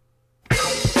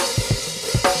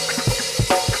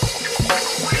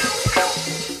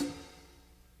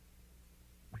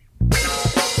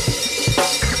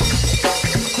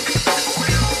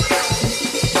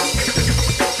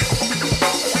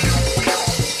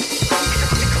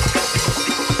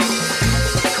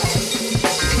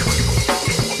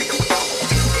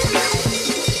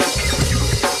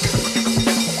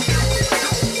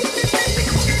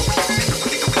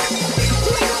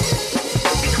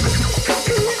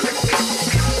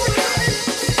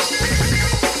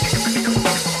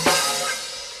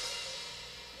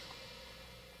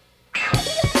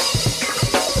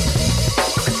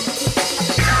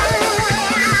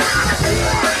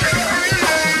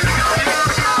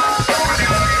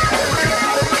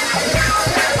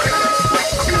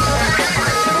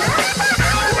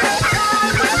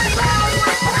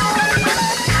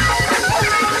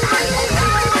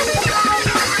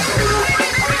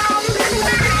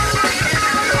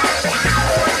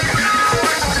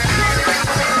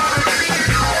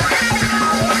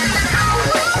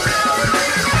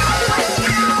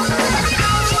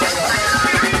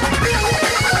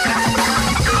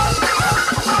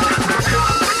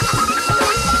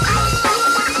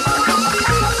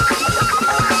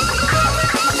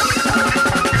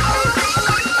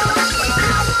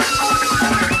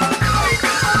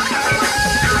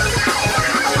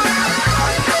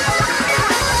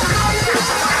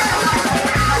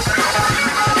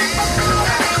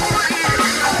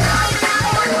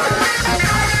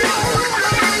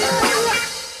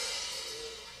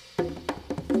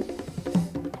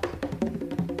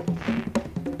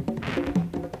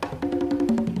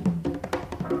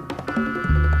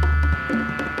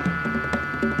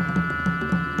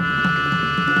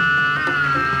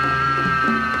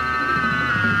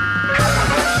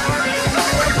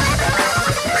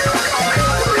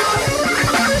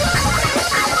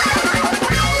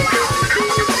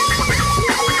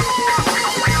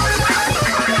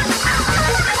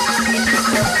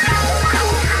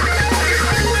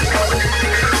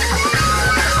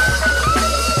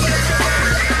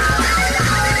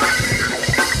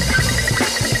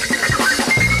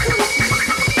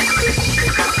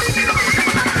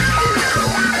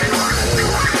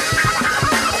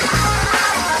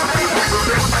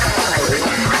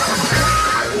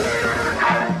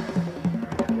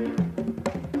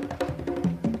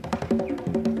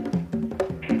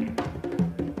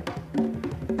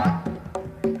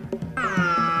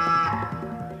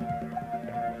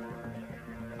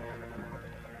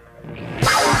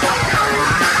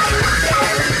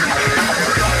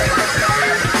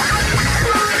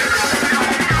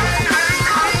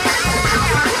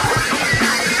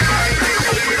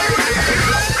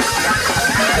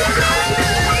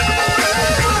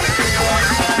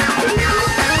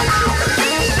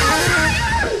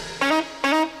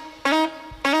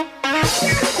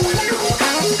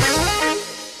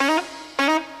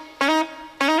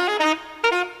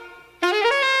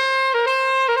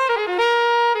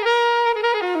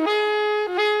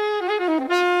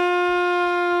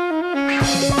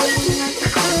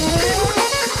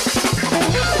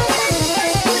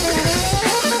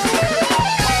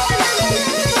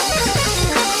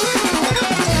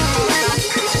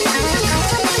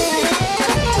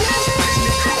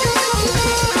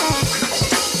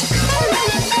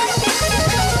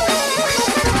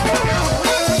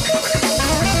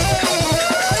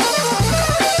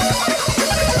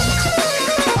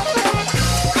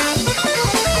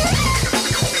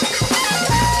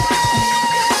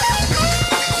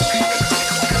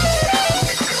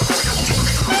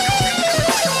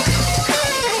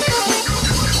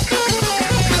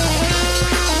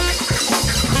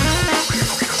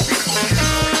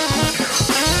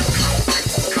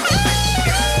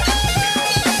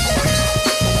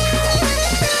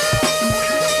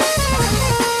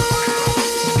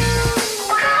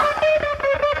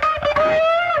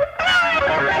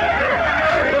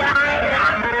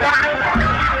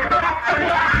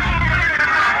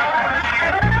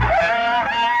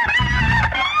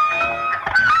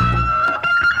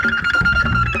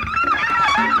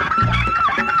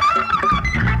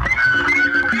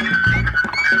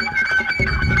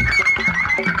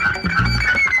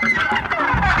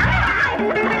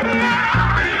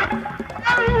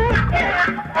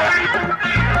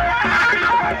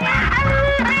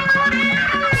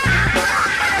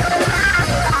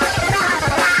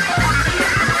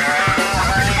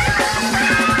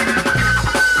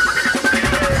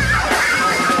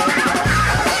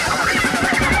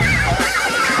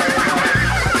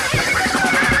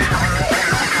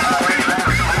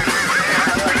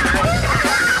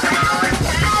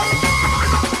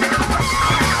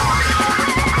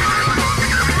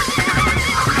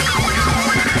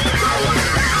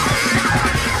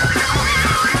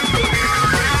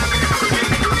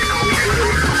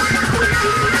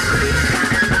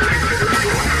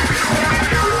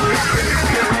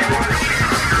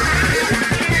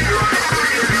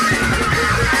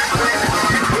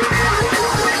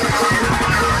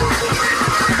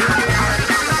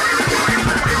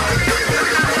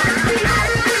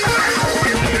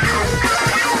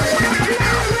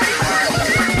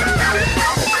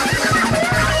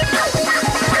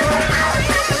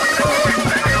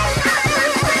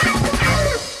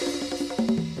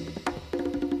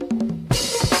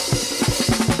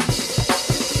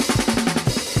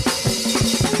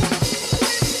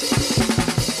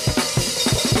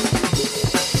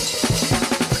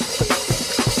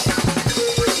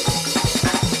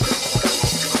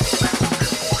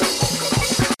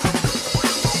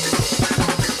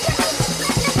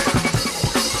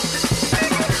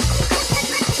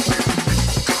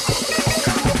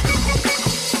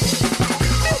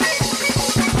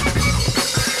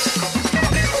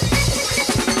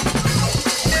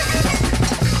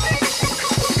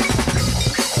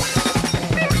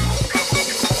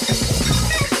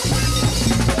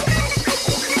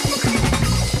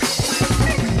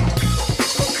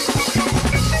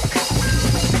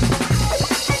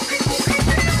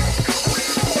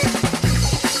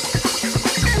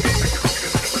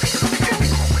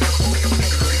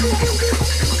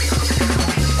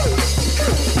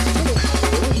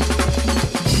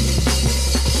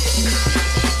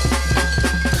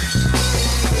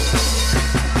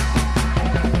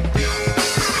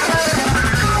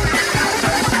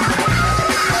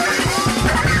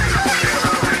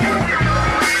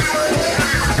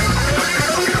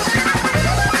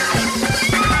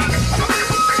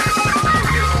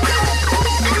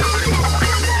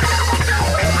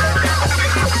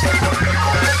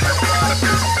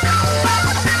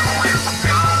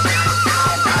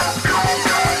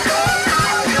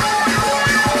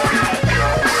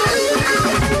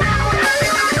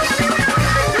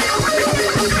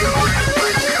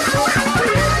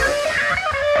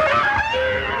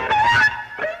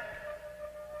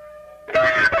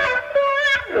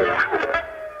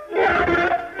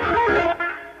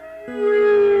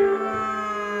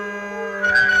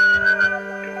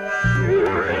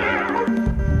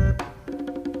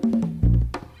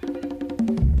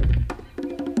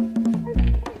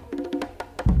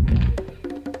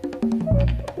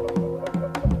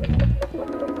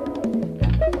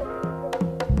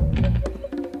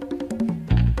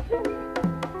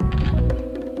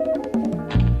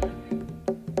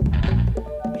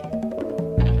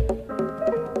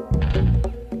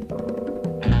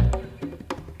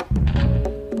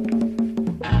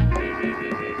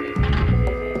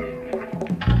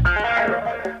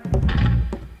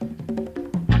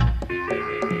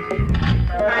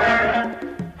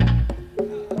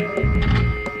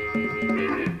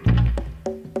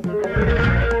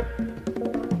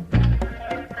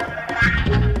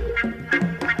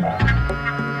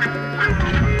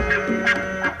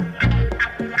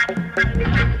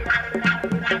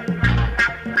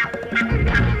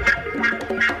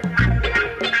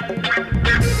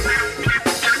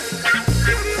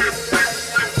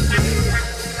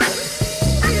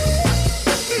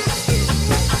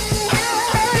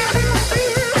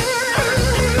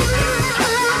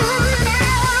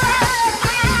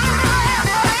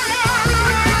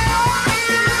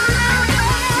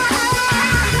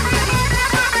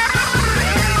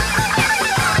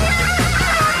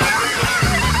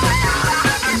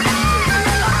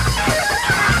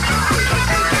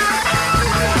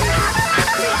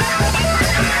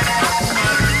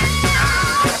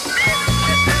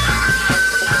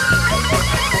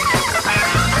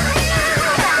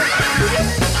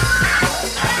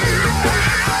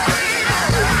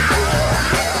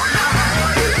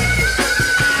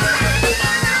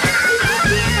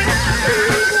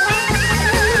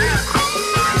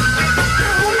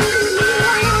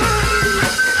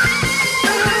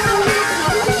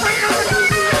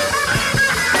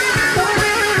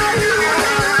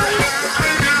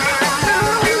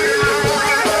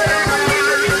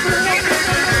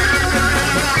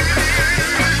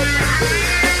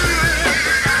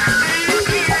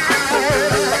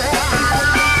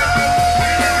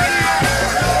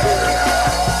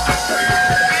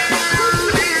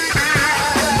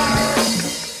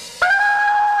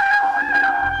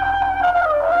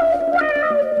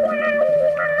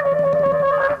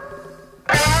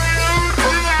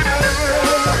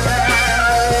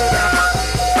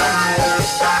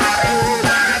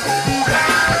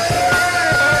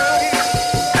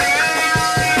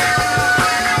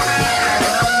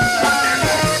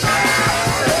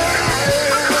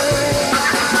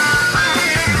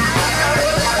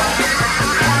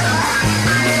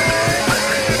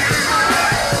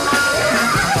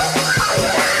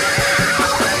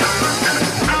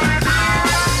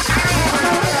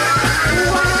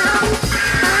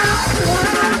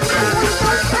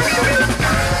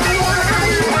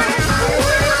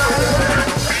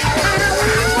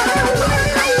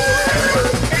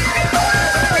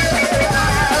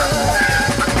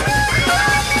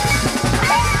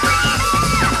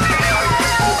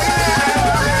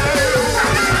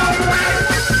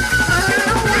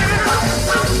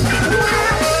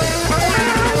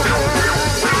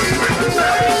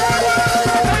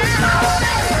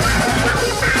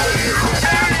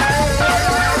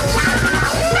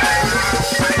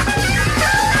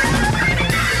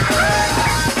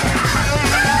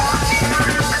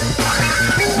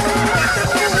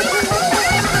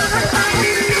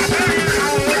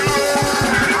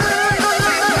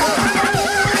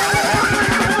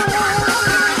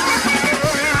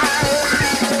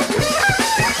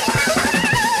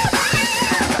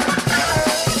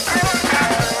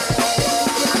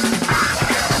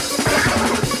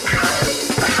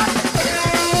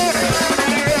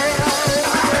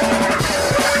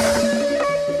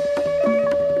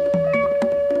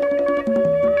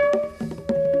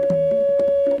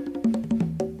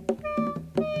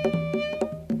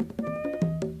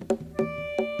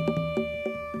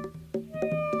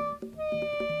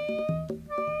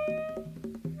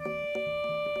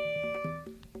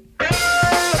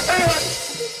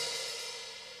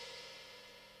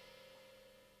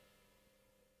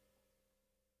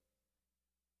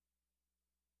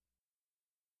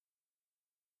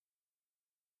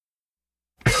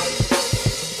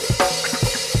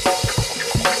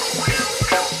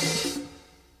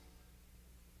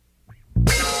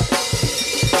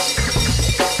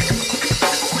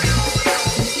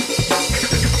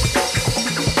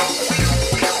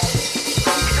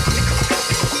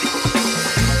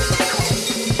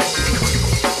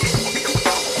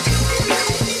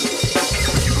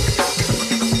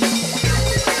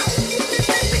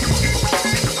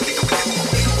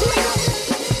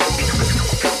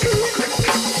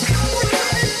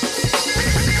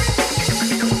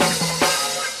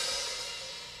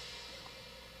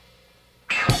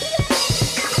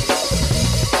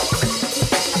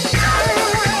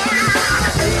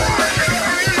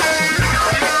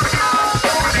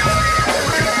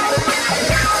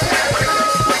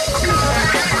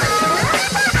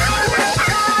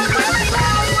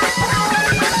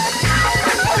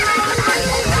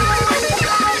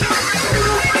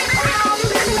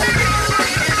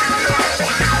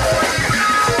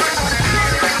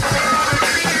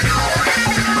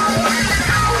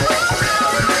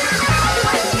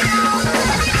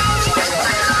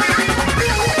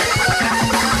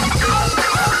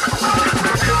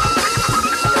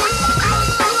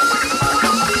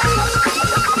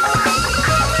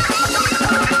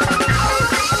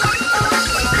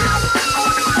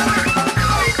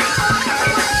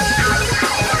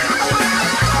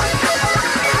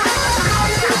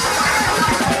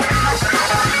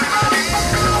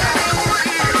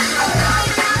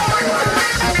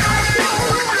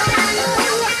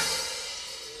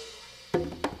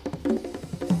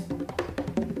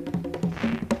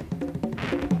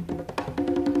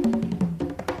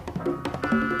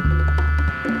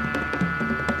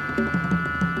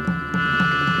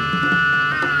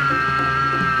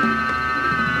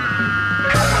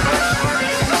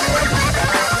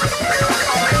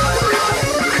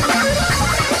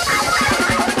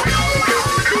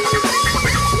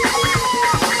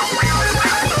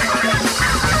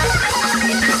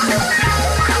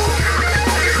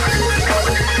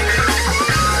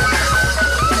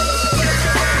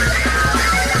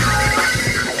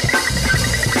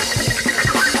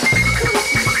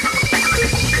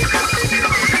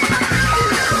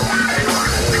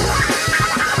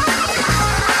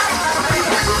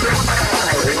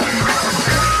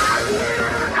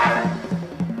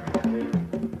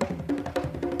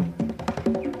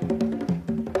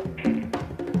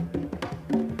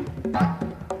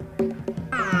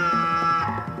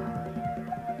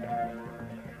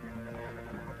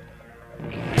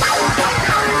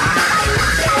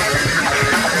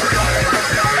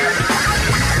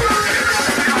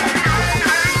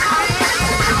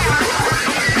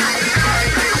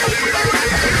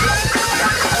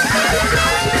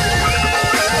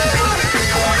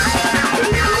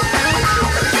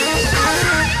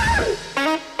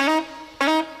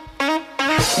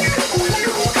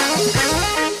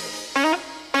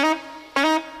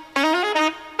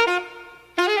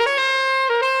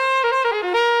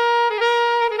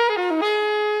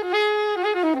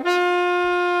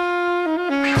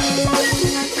 Bye.